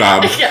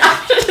 Yeah.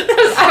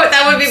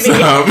 That would be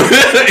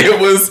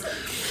me.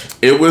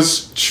 It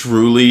was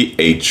truly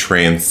a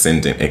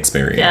transcendent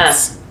experience.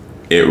 Yes.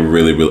 It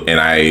really,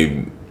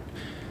 and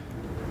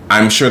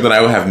I'm sure that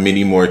I will have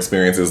many more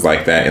experiences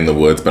like that in the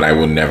woods, but I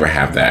will never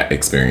have that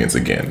experience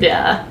again.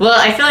 Yeah. Well,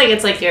 I feel like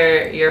it's like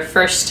your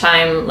first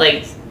time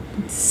like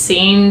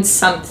seeing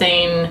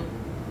something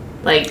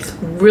like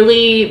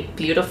really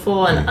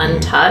beautiful and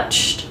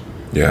untouched.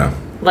 Yeah.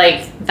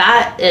 Like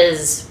that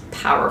is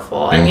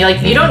powerful. And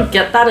you don't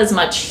get that as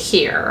much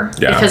here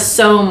because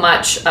so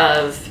much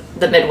of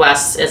the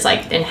Midwest is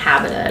like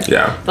inhabited.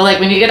 Yeah. But like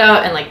when you get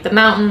out in like the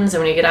mountains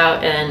and when you get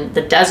out in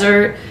the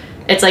desert,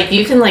 it's like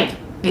you can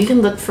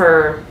look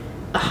for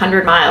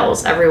 100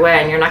 miles every way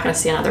and you're not going to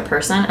see another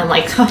person. I'm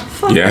like, oh,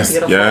 fuck, yes,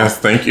 beautiful. Yes,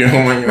 thank you.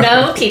 Oh my God.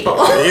 No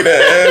people. Hate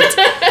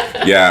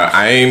it.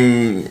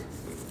 Yeah,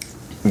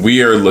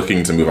 we are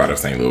looking to move out of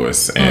St.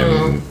 Louis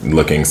and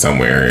looking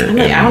somewhere in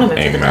I want to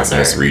move to the mountainous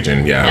desert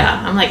region.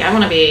 Yeah. I'm like, I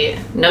want to be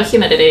no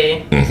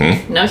humidity,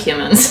 no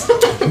humans.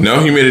 No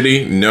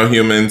humidity, no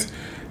humans,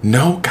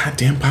 no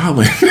goddamn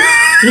pollen.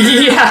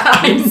 Yeah.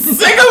 I'm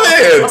sick of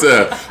it.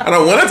 I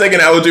don't want to take an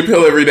allergy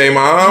pill every day,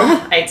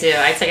 Mom. I do.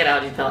 I take an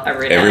allergy pill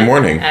every day. Every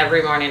morning.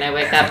 Every morning I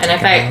wake up. And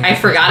if I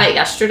forgot it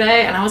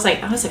yesterday and I was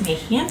like, my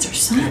hands are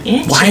so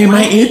itchy. Why am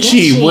I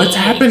itchy? What's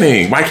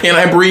happening? Why can't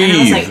I breathe?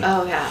 And I was like,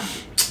 oh yeah.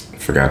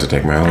 Forgot to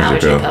take my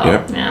allergy pill.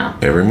 Yep. Yeah.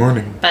 Every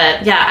morning.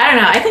 But yeah, I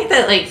don't know. I think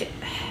that like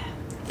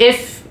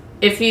if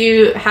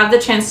you have the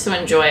chance to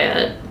enjoy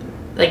it,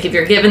 like if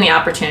you're given the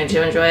opportunity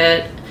to enjoy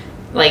it,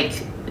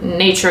 like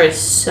nature is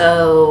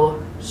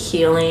so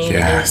healing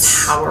and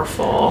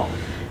powerful.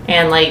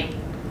 And like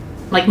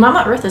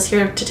Mama Earth is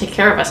here to take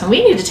care of us and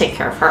we need to take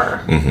care of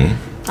her.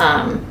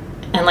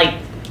 And like,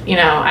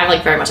 I'm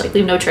like very much like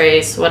leave no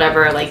trace,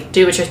 whatever, like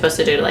do what you're supposed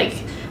to do to like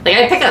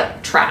I pick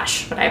up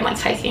trash when I'm like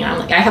hiking. I'm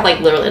like I have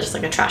like literally just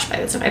like a trash bag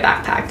that's in my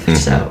backpack.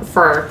 So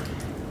for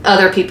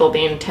other people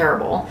being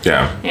terrible.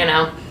 Yeah.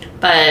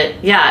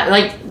 But yeah,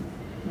 like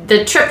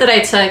the trip that I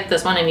took,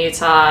 this one in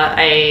Utah,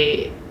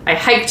 I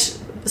hiked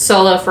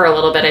solo for a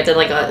little bit. I did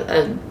like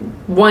a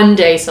 1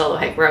 day solo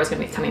hike where I was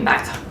going to be coming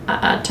back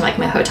to like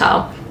my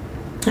hotel,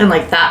 and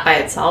like that by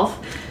itself,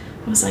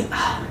 I was like,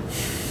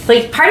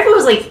 like part of it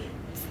was like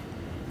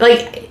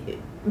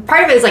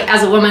part of it is like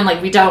as a woman,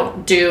 like we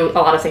don't do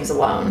a lot of things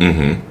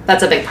alone.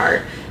 That's a big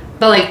part.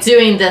 But like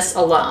doing this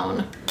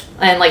alone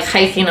and like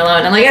hiking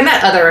alone, and like I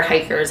met other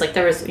hikers. Like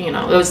there was, it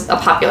was a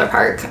popular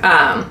park,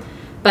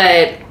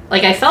 but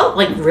like I felt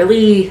like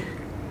really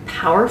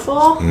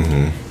powerful,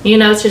 to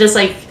just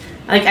like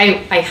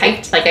I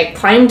hiked, like I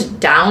climbed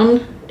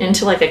down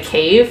into like a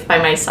cave by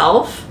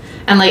myself,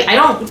 and like I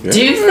don't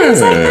do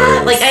things like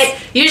that. Like I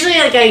usually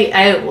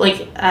I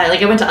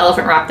went to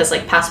Elephant Rock this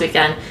like past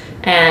weekend,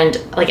 and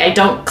like I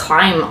don't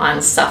climb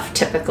on stuff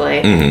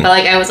typically, but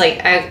like I was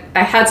like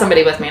I had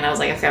somebody with me, and I was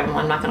like, okay,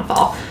 I'm not gonna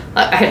fall.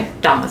 I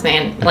had Dom with me,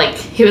 and like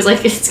he was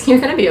like, you're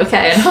gonna be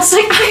okay, and I was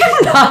like, I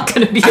am not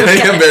gonna be okay.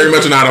 I am very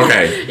much not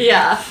okay.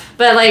 Yeah.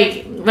 But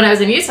like when I was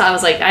in Utah, I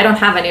was like, I don't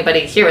have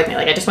anybody here with me.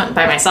 Like I just went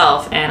by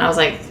myself, and I was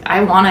like,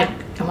 I want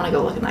to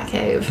go look in that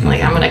cave.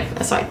 Like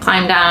so I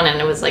climbed down, and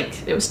it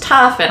was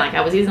tough, and like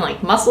I was using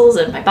like muscles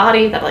in my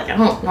body that like I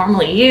don't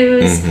normally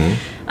use.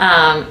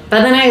 But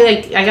then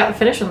I got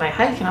finished with my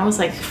hike, and I was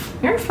like,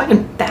 you're a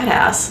fucking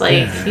badass.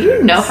 Like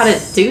you know how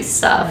to do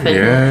stuff,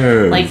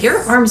 and like your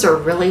arms are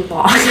really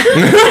long.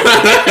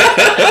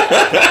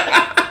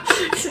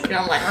 And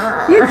I'm like,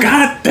 arr. You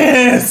got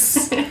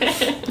this.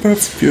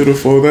 That's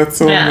beautiful. That's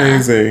so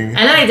amazing. And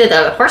then I did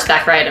a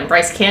horseback ride in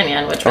Bryce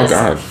Canyon, which was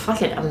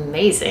fucking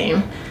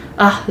amazing.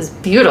 Oh, it was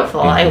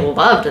beautiful. I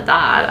loved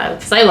that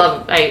because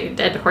I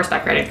did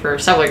horseback riding for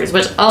several years,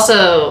 which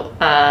also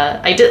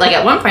I did like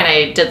at one point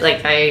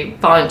I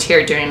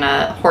volunteered doing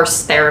a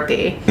horse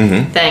therapy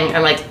thing.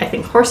 I'm like, I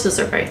think horses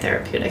are very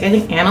therapeutic. I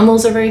think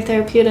animals are very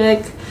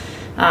therapeutic.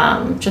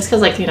 Just because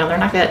like they're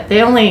not good.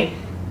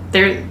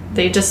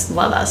 They just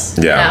love us.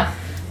 Yeah.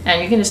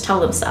 And you can just tell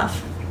them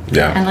stuff.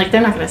 Yeah. And like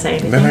they're not gonna say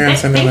anything.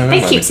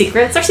 They keep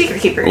secrets. They're secret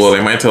keepers. Well,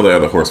 they might tell their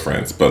other horse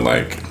friends, but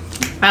like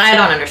I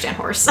don't understand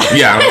horse.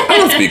 Yeah, I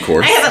don't speak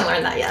horse. I haven't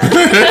learned that yet.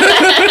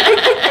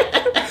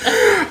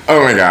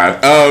 Oh my God.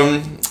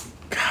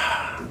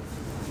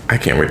 I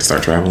can't wait to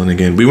start traveling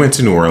again. We went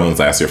to New Orleans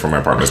last year for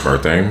my partner's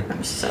birthday.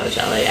 I'm so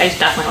jelly. I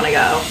definitely want to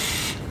go.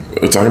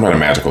 We're talking about a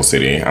magical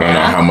city. I don't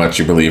know how much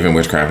you believe in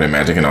witchcraft and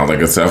magic and all that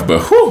good stuff,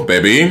 but whew,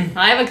 baby.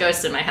 I have a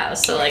ghost in my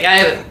house, so like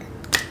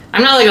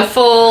I'm not like a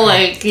full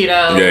like, you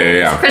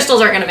know, crystals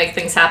aren't gonna make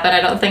things happen,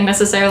 I don't think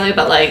necessarily,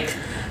 but like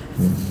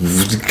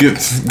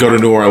go to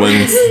New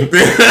Orleans.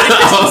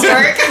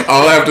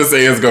 All I have to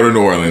say is go to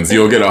New Orleans.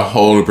 You'll get a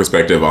whole new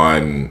perspective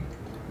on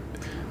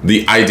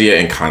the idea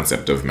and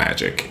concept of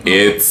magic.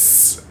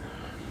 It's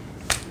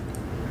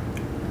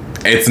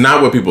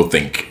not what people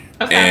think.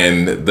 Okay.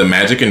 And the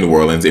magic in New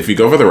Orleans, if you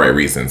go for the right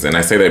reasons, and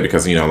I say that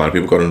because, you know, a lot of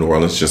people go to New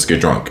Orleans just to get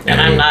drunk.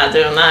 And I'm not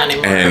doing that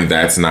anymore. And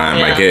that's not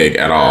my gig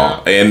at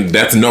all. And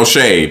that's no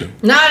shade.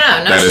 No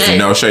shade. That is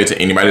no shade to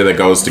anybody that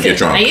goes to get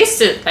drunk. I used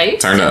to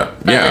turn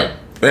up. Yeah.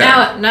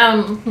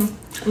 Now I'm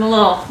a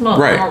little more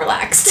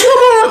relaxed. A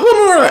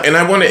little more relaxed. And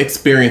I want to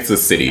experience the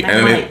city. And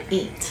I want to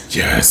eat.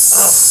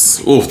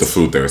 Yes. Oof, the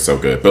food there is so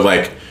good. But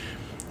like,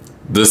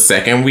 the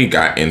second we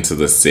got into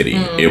the city,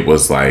 it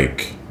was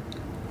like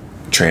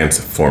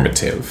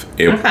transformative.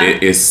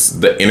 It is,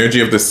 the energy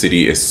of the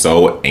city is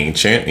so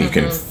ancient, and you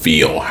can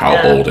feel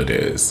how old it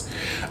is,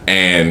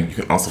 and you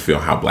can also feel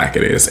how black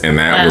it is, and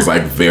that was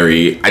like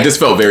I just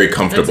felt very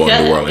comfortable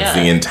in New Orleans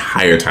the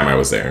entire time I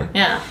was there.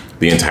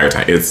 The entire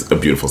time. It's a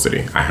beautiful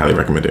city. I highly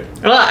recommend it.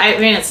 Well, I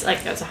mean, it's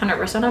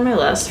 100% on my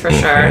list for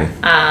sure.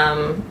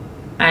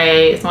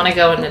 I want to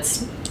go when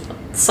it's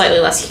slightly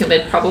less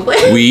humid, probably.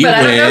 But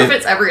I don't know if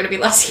it's ever going to be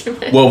less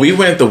humid. Well, we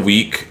went the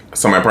week.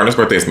 So my partner's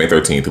birthday is May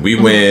 13th. We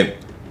went.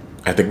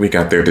 I think we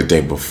got there the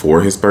day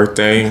before his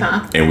birthday,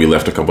 and we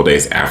left a couple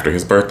days after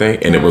his birthday,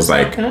 and it was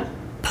like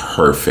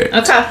perfect.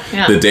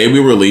 The day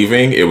we were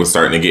leaving, it was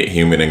starting to get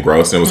humid and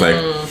gross, and it was like,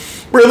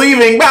 we're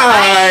leaving,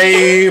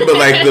 bye! But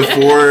like the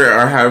 4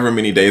 or however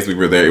many days we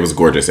were there, it was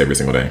gorgeous every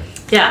single day.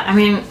 Yeah, I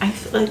mean, I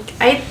feel like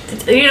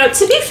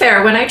to be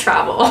fair, when I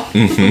travel,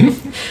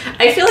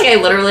 I feel like I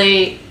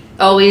literally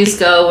always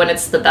go when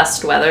it's the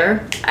best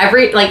weather.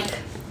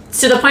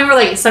 To the point where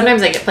like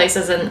sometimes I get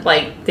places and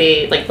like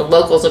the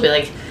locals will be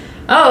like,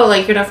 oh,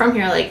 like, you're not from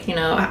here, like, you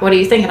know, what do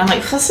you think? And I'm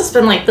like, this has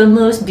been like the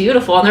most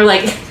beautiful. And they're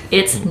like,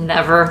 it's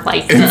never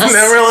like this. It's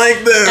never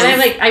like this. And I'm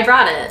like, I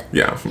brought it.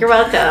 Yeah. You're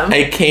welcome.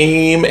 I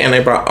came and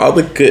I brought all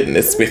the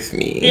goodness with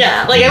me.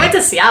 Yeah. Like, I went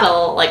to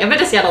Seattle. Like, I've been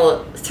to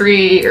Seattle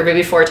 3 or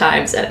maybe 4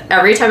 times. And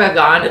every time I've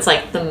gone, it's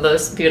like the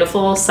most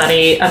beautiful,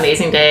 sunny,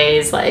 amazing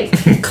days. Like,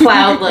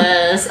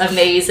 cloudless,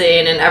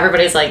 amazing. And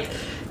everybody's like,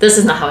 this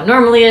is not how it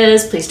normally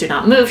is. Please do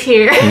not move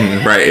here.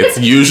 Right. It's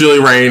usually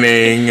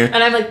raining.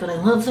 And I'm like, but I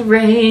love the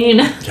rain.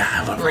 Yeah,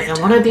 I love rain. Like,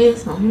 I want to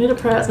be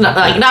depressed. No,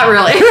 like, not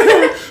really.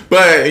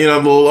 But, you know,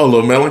 a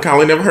little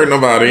melancholy never hurt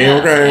nobody.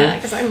 Okay. Yeah,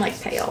 because I'm like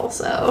pale,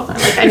 so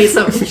I'm like, I need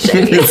some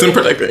shade. Some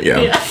protection.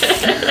 Yeah.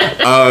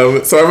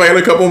 So I've got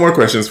a couple more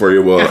questions for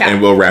you, and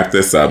we'll wrap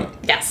this up.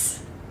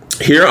 Yes.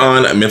 Here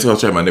on Mental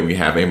Health Chat Monday, we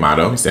have a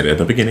motto. We said it at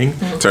the beginning: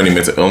 turning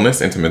mental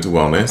illness into mental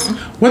wellness.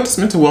 What does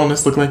mental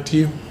wellness look like to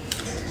you?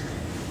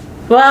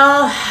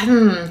 Well,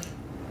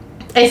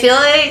 I feel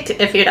like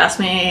if you'd asked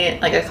me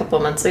like a couple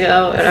months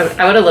ago,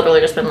 I would have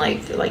literally just been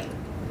like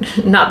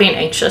not being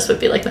anxious would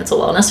be like mental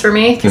wellness for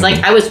me, because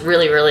like I was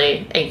really,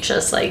 really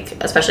anxious, like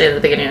especially at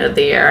the beginning of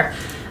the year.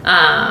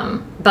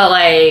 But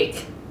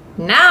like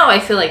now I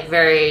feel like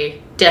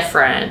very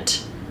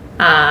different.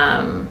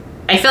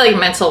 I feel like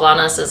mental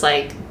wellness is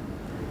like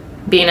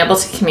being able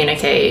to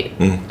communicate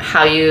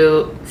how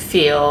you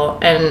feel,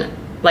 and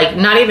like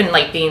not even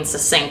like being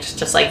succinct,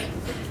 just like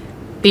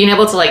being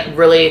able to like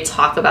really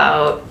talk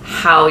about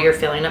how you're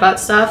feeling about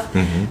stuff,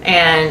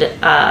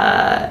 and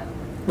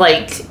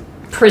like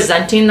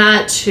presenting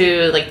that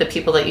to like the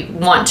people that you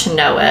want to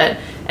know it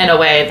in a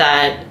way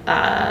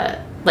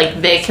that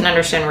like they can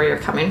understand where you're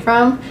coming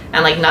from,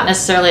 and like not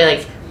necessarily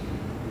like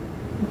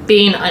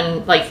being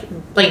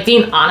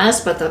being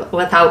honest, but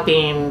without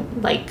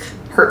being like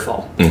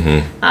hurtful.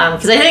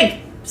 Because I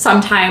think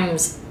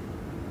sometimes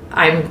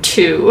I'm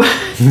too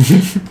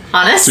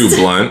honest. Too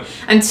blunt.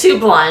 I'm too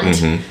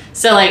blunt.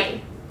 So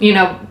like, you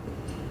know,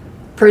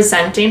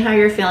 presenting how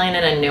you're feeling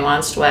in a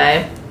nuanced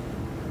way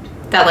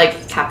that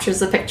like captures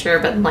the picture,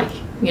 but like,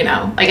 you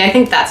know, like I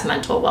think that's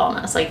mental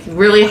wellness. Like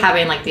really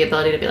having like the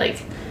ability to be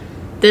like,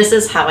 this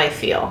is how I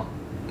feel.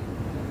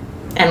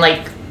 And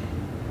like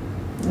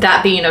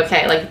that being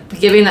okay, like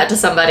giving that to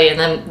somebody and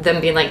then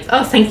them being like,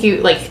 oh, thank you.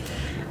 Like,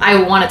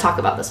 I want to talk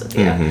about this with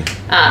you.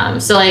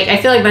 So like,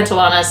 I feel like mental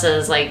wellness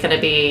is like going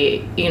to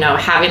be, you know,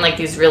 having like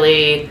these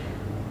really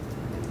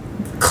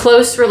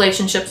close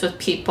relationships with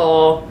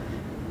people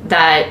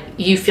that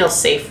you feel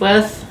safe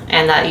with,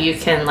 and that you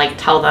can like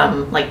tell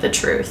them like the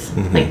truth.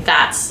 Like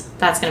that's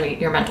going to be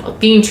your mental,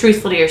 being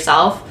truthful to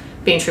yourself,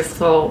 being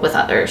truthful with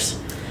others.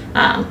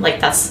 Like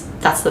that's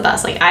the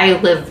best. Like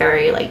I live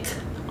very like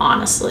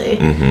honestly.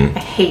 I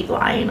hate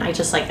lying. I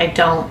just like, I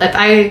don't, if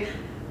I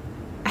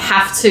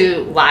have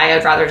to lie,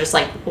 I'd rather just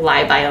like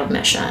lie by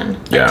omission,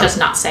 like just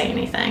not say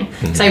anything,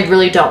 because I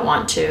really don't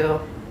want to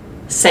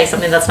say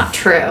something that's not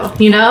true,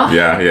 you know?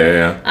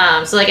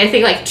 So like I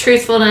think like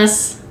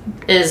truthfulness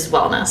is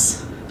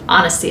wellness,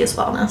 honesty is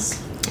wellness.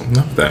 I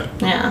love that.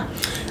 Yeah.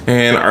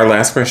 And our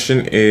last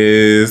question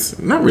is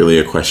not really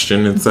a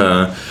question. It's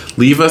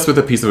leave us with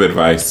a piece of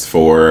advice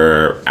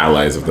for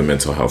allies of the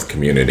mental health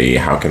community.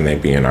 How can they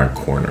be in our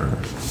corner?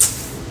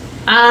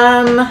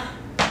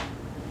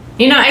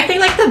 I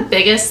think like the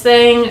biggest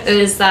thing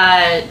is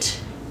that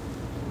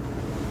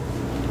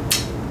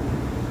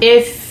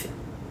if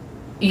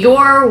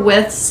you're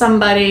with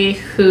somebody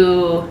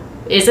who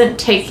isn't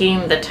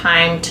taking the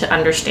time to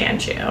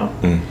understand you,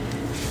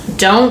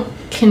 don't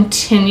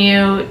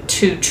continue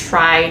to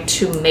try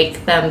to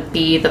make them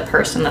be the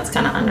person that's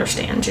going to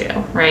understand you,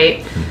 right?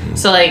 Mm-hmm.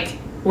 So like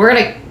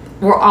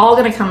we're all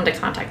going to come into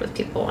contact with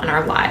people in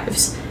our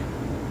lives,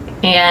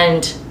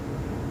 and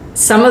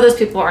some of those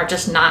people are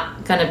just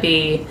not going to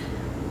be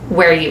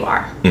where you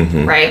are,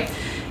 right?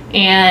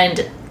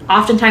 And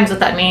oftentimes what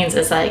that means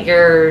is that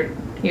you're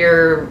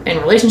in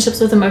relationships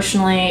with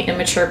emotionally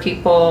immature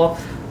people,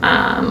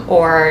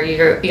 or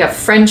you have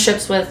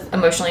friendships with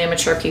emotionally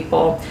immature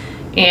people,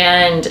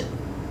 and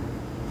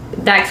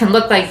that can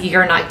look like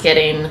you're not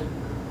getting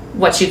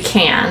what you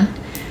can.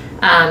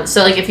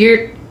 So like if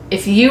you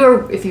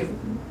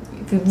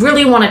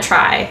really want to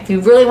try, if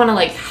you really want to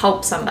like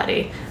help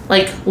somebody,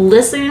 like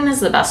listening is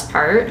the best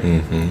part,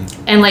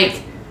 and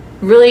like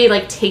really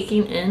like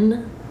taking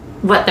in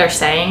what they're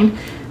saying,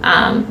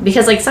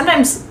 because like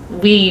sometimes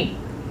we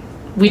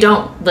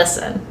don't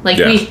listen. Like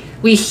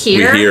we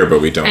hear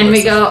but we don't and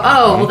listen. We go,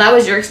 oh, well, that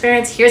was your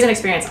experience, here's an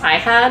experience I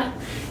had,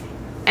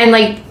 and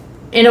like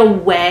in a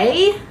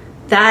way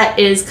that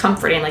is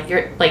comforting. Like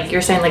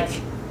you're saying like,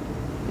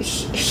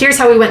 here's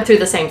how we went through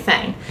the same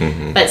thing.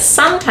 But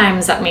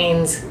sometimes that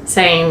means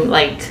saying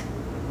like,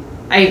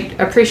 I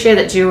appreciate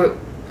that you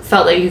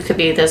felt like you could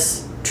be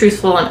this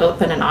truthful and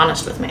open and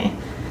honest with me,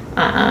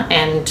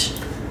 and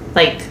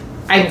like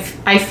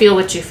I feel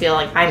what you feel,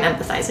 like I'm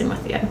empathizing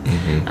with you,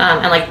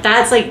 and like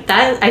that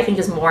I think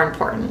is more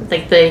important,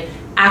 like the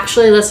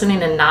actually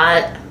listening and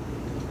not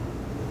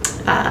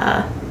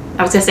I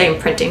was gonna say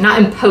imprinting, not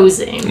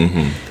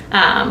imposing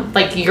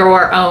like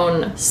your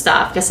own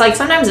stuff. Just like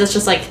sometimes it's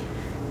just like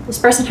this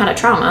person had a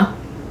trauma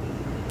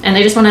and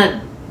they just want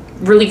to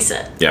release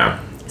it. Yeah.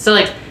 So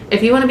like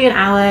if you want to be an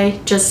ally,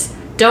 just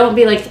don't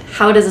be like,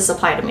 how does this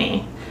apply to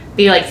me?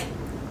 Be like,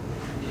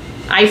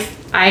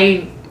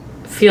 I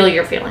feel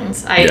your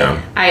feelings. I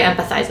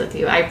empathize with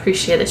you. I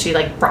appreciate that you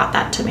like brought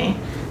that to me,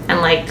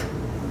 and like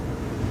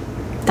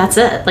that's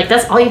it. Like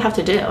that's all you have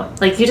to do.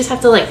 Like you just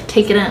have to like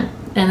take it in,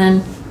 and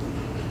then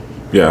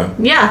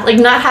like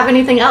not have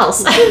anything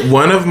else.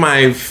 One of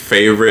my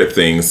favorite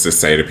things to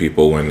say to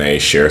people when they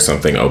share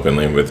something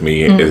openly with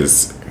me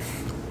is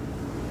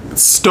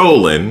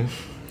stolen.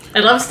 I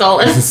love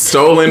stolen.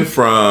 Stolen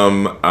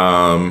from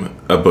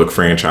a book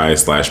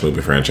franchise /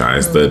 movie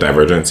franchise, the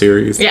Divergent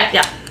series.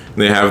 Yeah.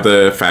 They have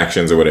the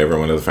factions or whatever.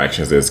 One of the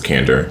factions is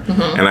candor.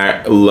 And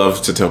I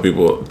love to tell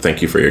people,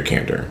 thank you for your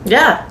candor.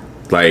 Yeah.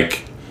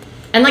 Like.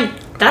 And like,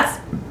 that's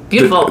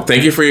beautiful.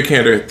 Thank you for your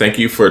candor. Thank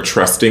you for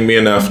trusting me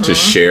enough to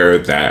share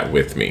that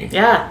with me.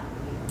 Yeah.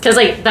 Because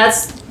like,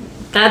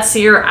 that's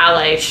your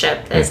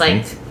allyship. Is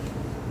like,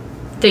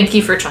 thank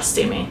you for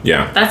trusting me.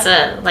 Yeah. That's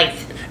it. Like.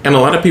 And a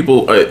lot of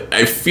people,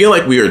 I feel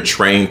like we are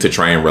trained to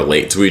try and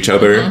relate to each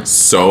other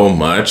so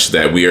much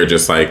that we are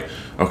just like,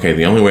 okay,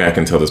 the only way I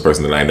can tell this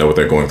person that I know what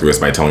they're going through is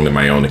by telling them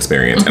my own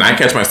experience. And I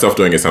catch myself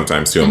doing it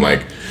sometimes too. I'm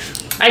like,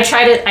 I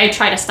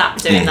try to stop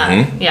doing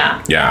that.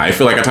 Yeah. Yeah, I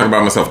feel like I talk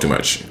about myself too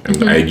much.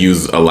 And I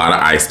use a lot of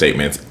I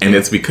statements. And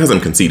it's because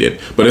I'm conceited.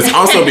 But it's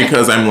also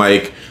because I'm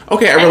like,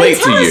 okay, I relate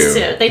to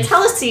you. They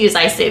tell us to use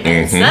I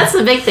statements. That's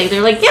the big thing.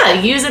 They're like, yeah,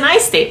 use an I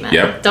statement.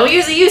 Yep. Don't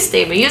use a you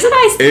statement. Use an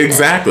I statement.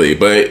 Exactly.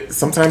 But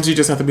sometimes you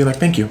just have to be like,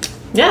 thank you.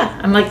 Yeah.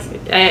 I'm like,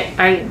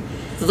 I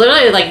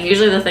literally, like,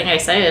 usually the thing I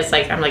say is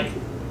like, I'm like,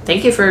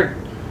 thank you for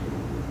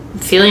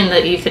feeling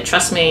that you could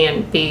trust me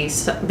and being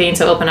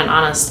so open and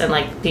honest and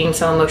like being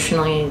so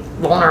emotionally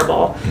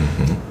vulnerable.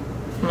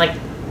 I'm like,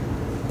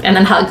 and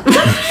then hug.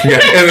 Yeah,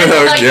 and then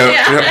hug. Like,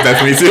 yep,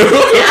 that's me too.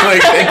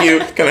 Like, thank you.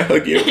 Can I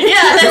hug you?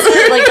 Yeah, that's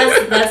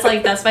it.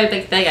 Like that's my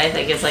big thing. I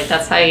think is like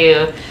that's how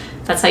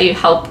you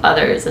help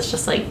others. It's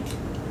just like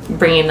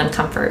bringing them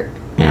comfort.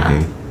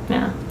 Yeah.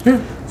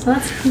 So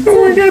that's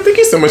oh my god, thank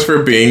you so much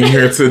for being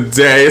here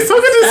today. It's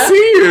so good to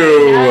see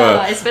you.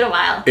 Yeah, it's been a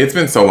while. It's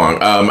been so long.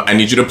 I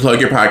need you to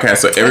plug your podcast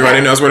so everybody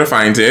knows where to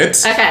find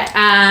it.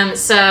 Okay.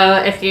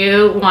 So if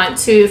you want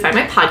to find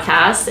my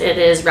podcast, it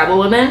is Rebel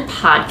Women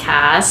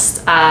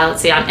Podcast.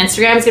 Let's see, on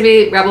Instagram it's gonna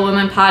be Rebel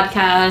Women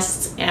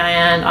Podcast,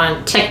 and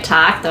on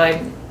TikTok, though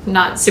I'm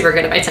not super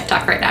good at my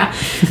TikTok right now.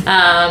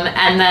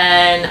 And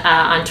then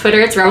on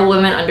Twitter it's Rebel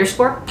Women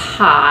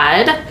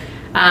 _pod.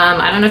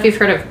 I don't know if you've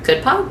heard of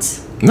Good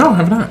Pods. No, I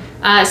have not.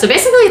 So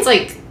basically it's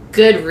like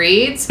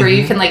Goodreads where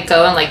you can like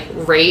go and like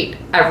rate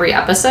every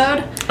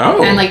episode.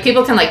 Oh. And like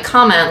people can like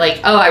comment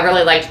like, oh, I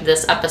really liked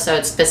this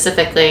episode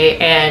specifically.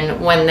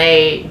 And when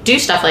they do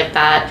stuff like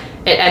that,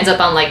 it ends up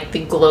on like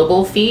the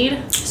global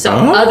feed. So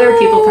other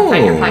people can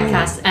find your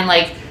podcast. And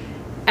like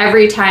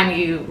every time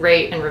you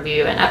rate and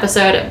review an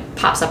episode, it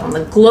pops up on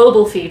the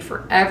global feed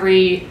for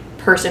every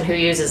person who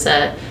uses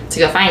it to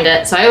go find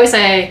it. So I always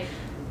say,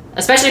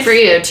 especially for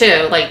you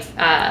too, like,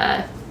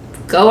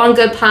 go on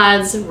Good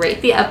Pods,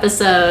 rate the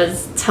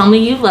episodes, tell me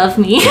you love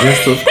me.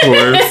 Yes, of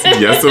course.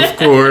 Yes, of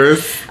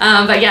course.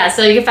 But yeah,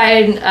 so you can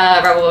find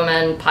Rebel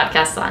Woman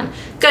podcasts on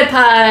Good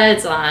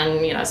Pods, on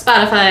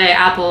Spotify,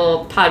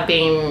 Apple,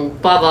 Podbean,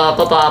 blah blah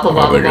blah blah blah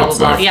blah blah blah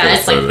blah. Yeah,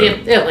 it's like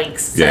it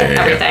links to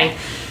everything.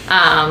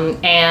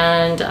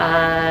 And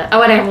I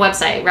have a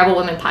website,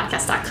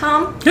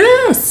 rebelwomenpodcast.com.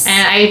 Yes.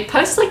 And I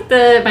post like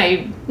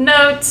my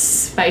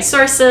notes, my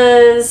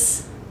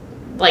sources,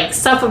 like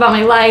stuff about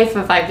my life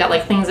if I've got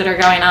like things that are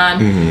going on.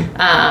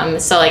 Mm-hmm.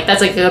 So like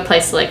that's a good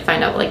place to like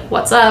find out like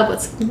what's up,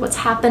 what's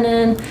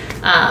happening.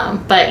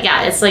 But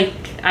yeah, it's like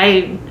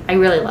I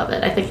really love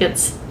it. I think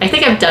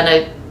I've done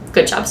a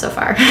good job so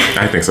far.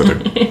 I think so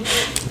too.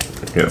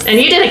 Yes. And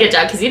you did a good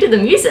job because you did the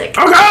music.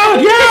 Oh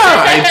God, yeah,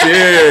 I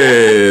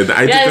did.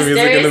 I did the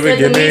music in the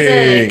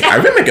beginning.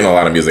 I've been making a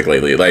lot of music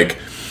lately. Like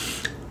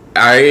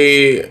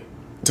I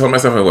told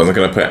myself I wasn't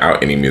going to put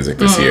out any music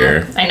this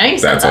year. I know you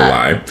said that.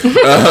 That's a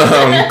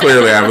lie.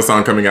 Clearly, I have a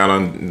song coming out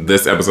on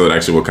this episode.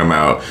 Actually, will come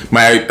out.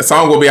 My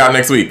song will be out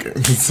next week.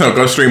 So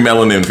go stream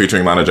Melanin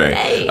featuring Lana J.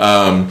 Hey.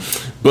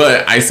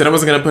 But I said I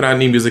wasn't going to put out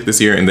any music this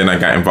year, and then I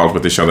got involved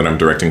with the show that I'm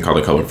directing called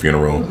A Color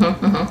Funeral.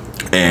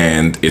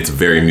 And it's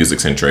very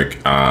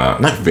music-centric.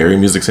 Not very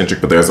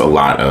music-centric, but there's a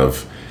lot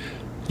of...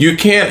 You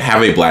can't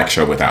have a black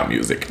show without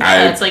music.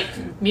 Yeah, it's like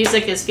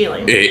music is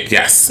feeling.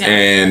 Yes. Yeah.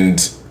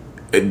 And...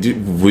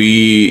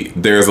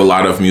 there's a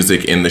lot of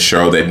music in the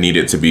show that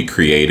needed to be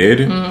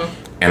created,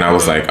 and I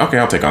was like, okay,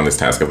 I'll take on this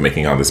task of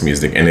making all this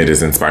music, and it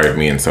has inspired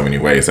me in so many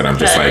ways that I'm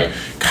just like,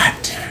 God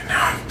damn it, no,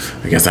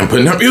 I guess I'm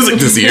putting out music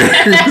this year.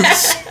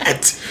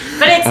 Shit.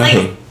 But it's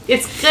like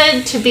it's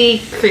good to be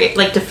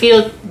to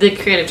feel the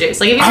creative juice.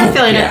 Like if you weren't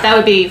feeling it, that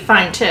would be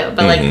fine too.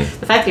 But like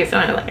the fact that you're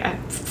feeling it,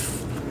 like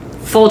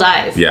full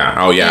dive. Yeah.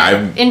 Oh yeah.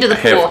 I'm into the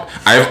pool.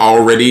 I've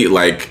already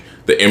like.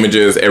 The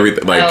images,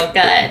 everything, like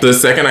the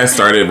second I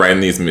started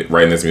writing this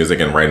music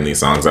and writing these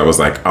songs, I was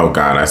like, oh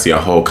God, I see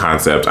a whole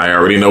concept. I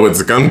already know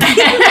what's gonna be.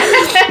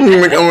 I'm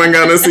like, oh my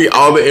God, I see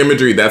all the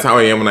imagery. That's how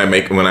I am when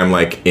I'm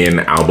like in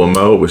album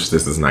mode, which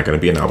this is not gonna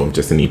be an album,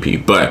 just an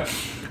EP. But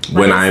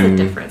when I'm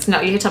the difference? No,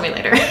 you can tell me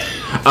later.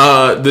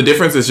 The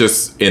difference is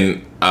just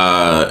in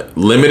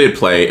limited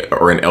play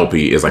or an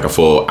LP is like a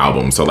full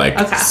album, so like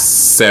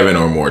 7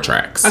 or more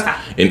tracks.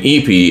 An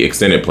EP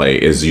extended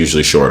play is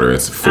usually shorter.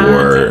 It's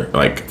 4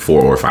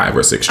 or 5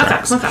 or 6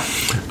 tracks.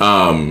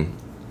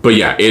 But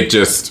yeah, it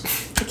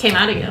came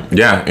out of you.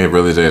 Yeah, it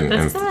really did.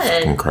 That's good. It's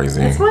fucking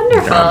crazy. That's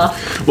wonderful.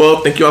 Yeah.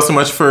 Well, thank you all so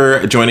much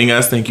for joining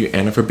us. Thank you,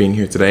 Anna, for being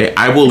here today.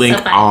 I will link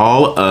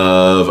all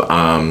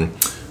of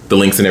the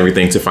links and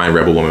everything to find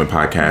Rebel Woman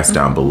Podcast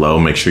down below.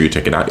 Make sure you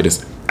check it out. It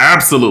is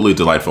absolutely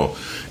delightful.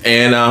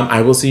 And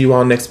I will see you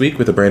all next week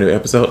with a brand new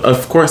episode.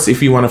 Of course,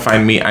 if you want to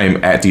find me, I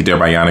am at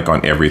DDerbionic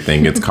on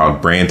everything. It's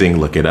called branding.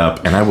 Look it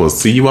up. And I will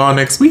see you all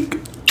next week.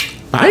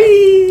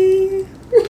 Bye.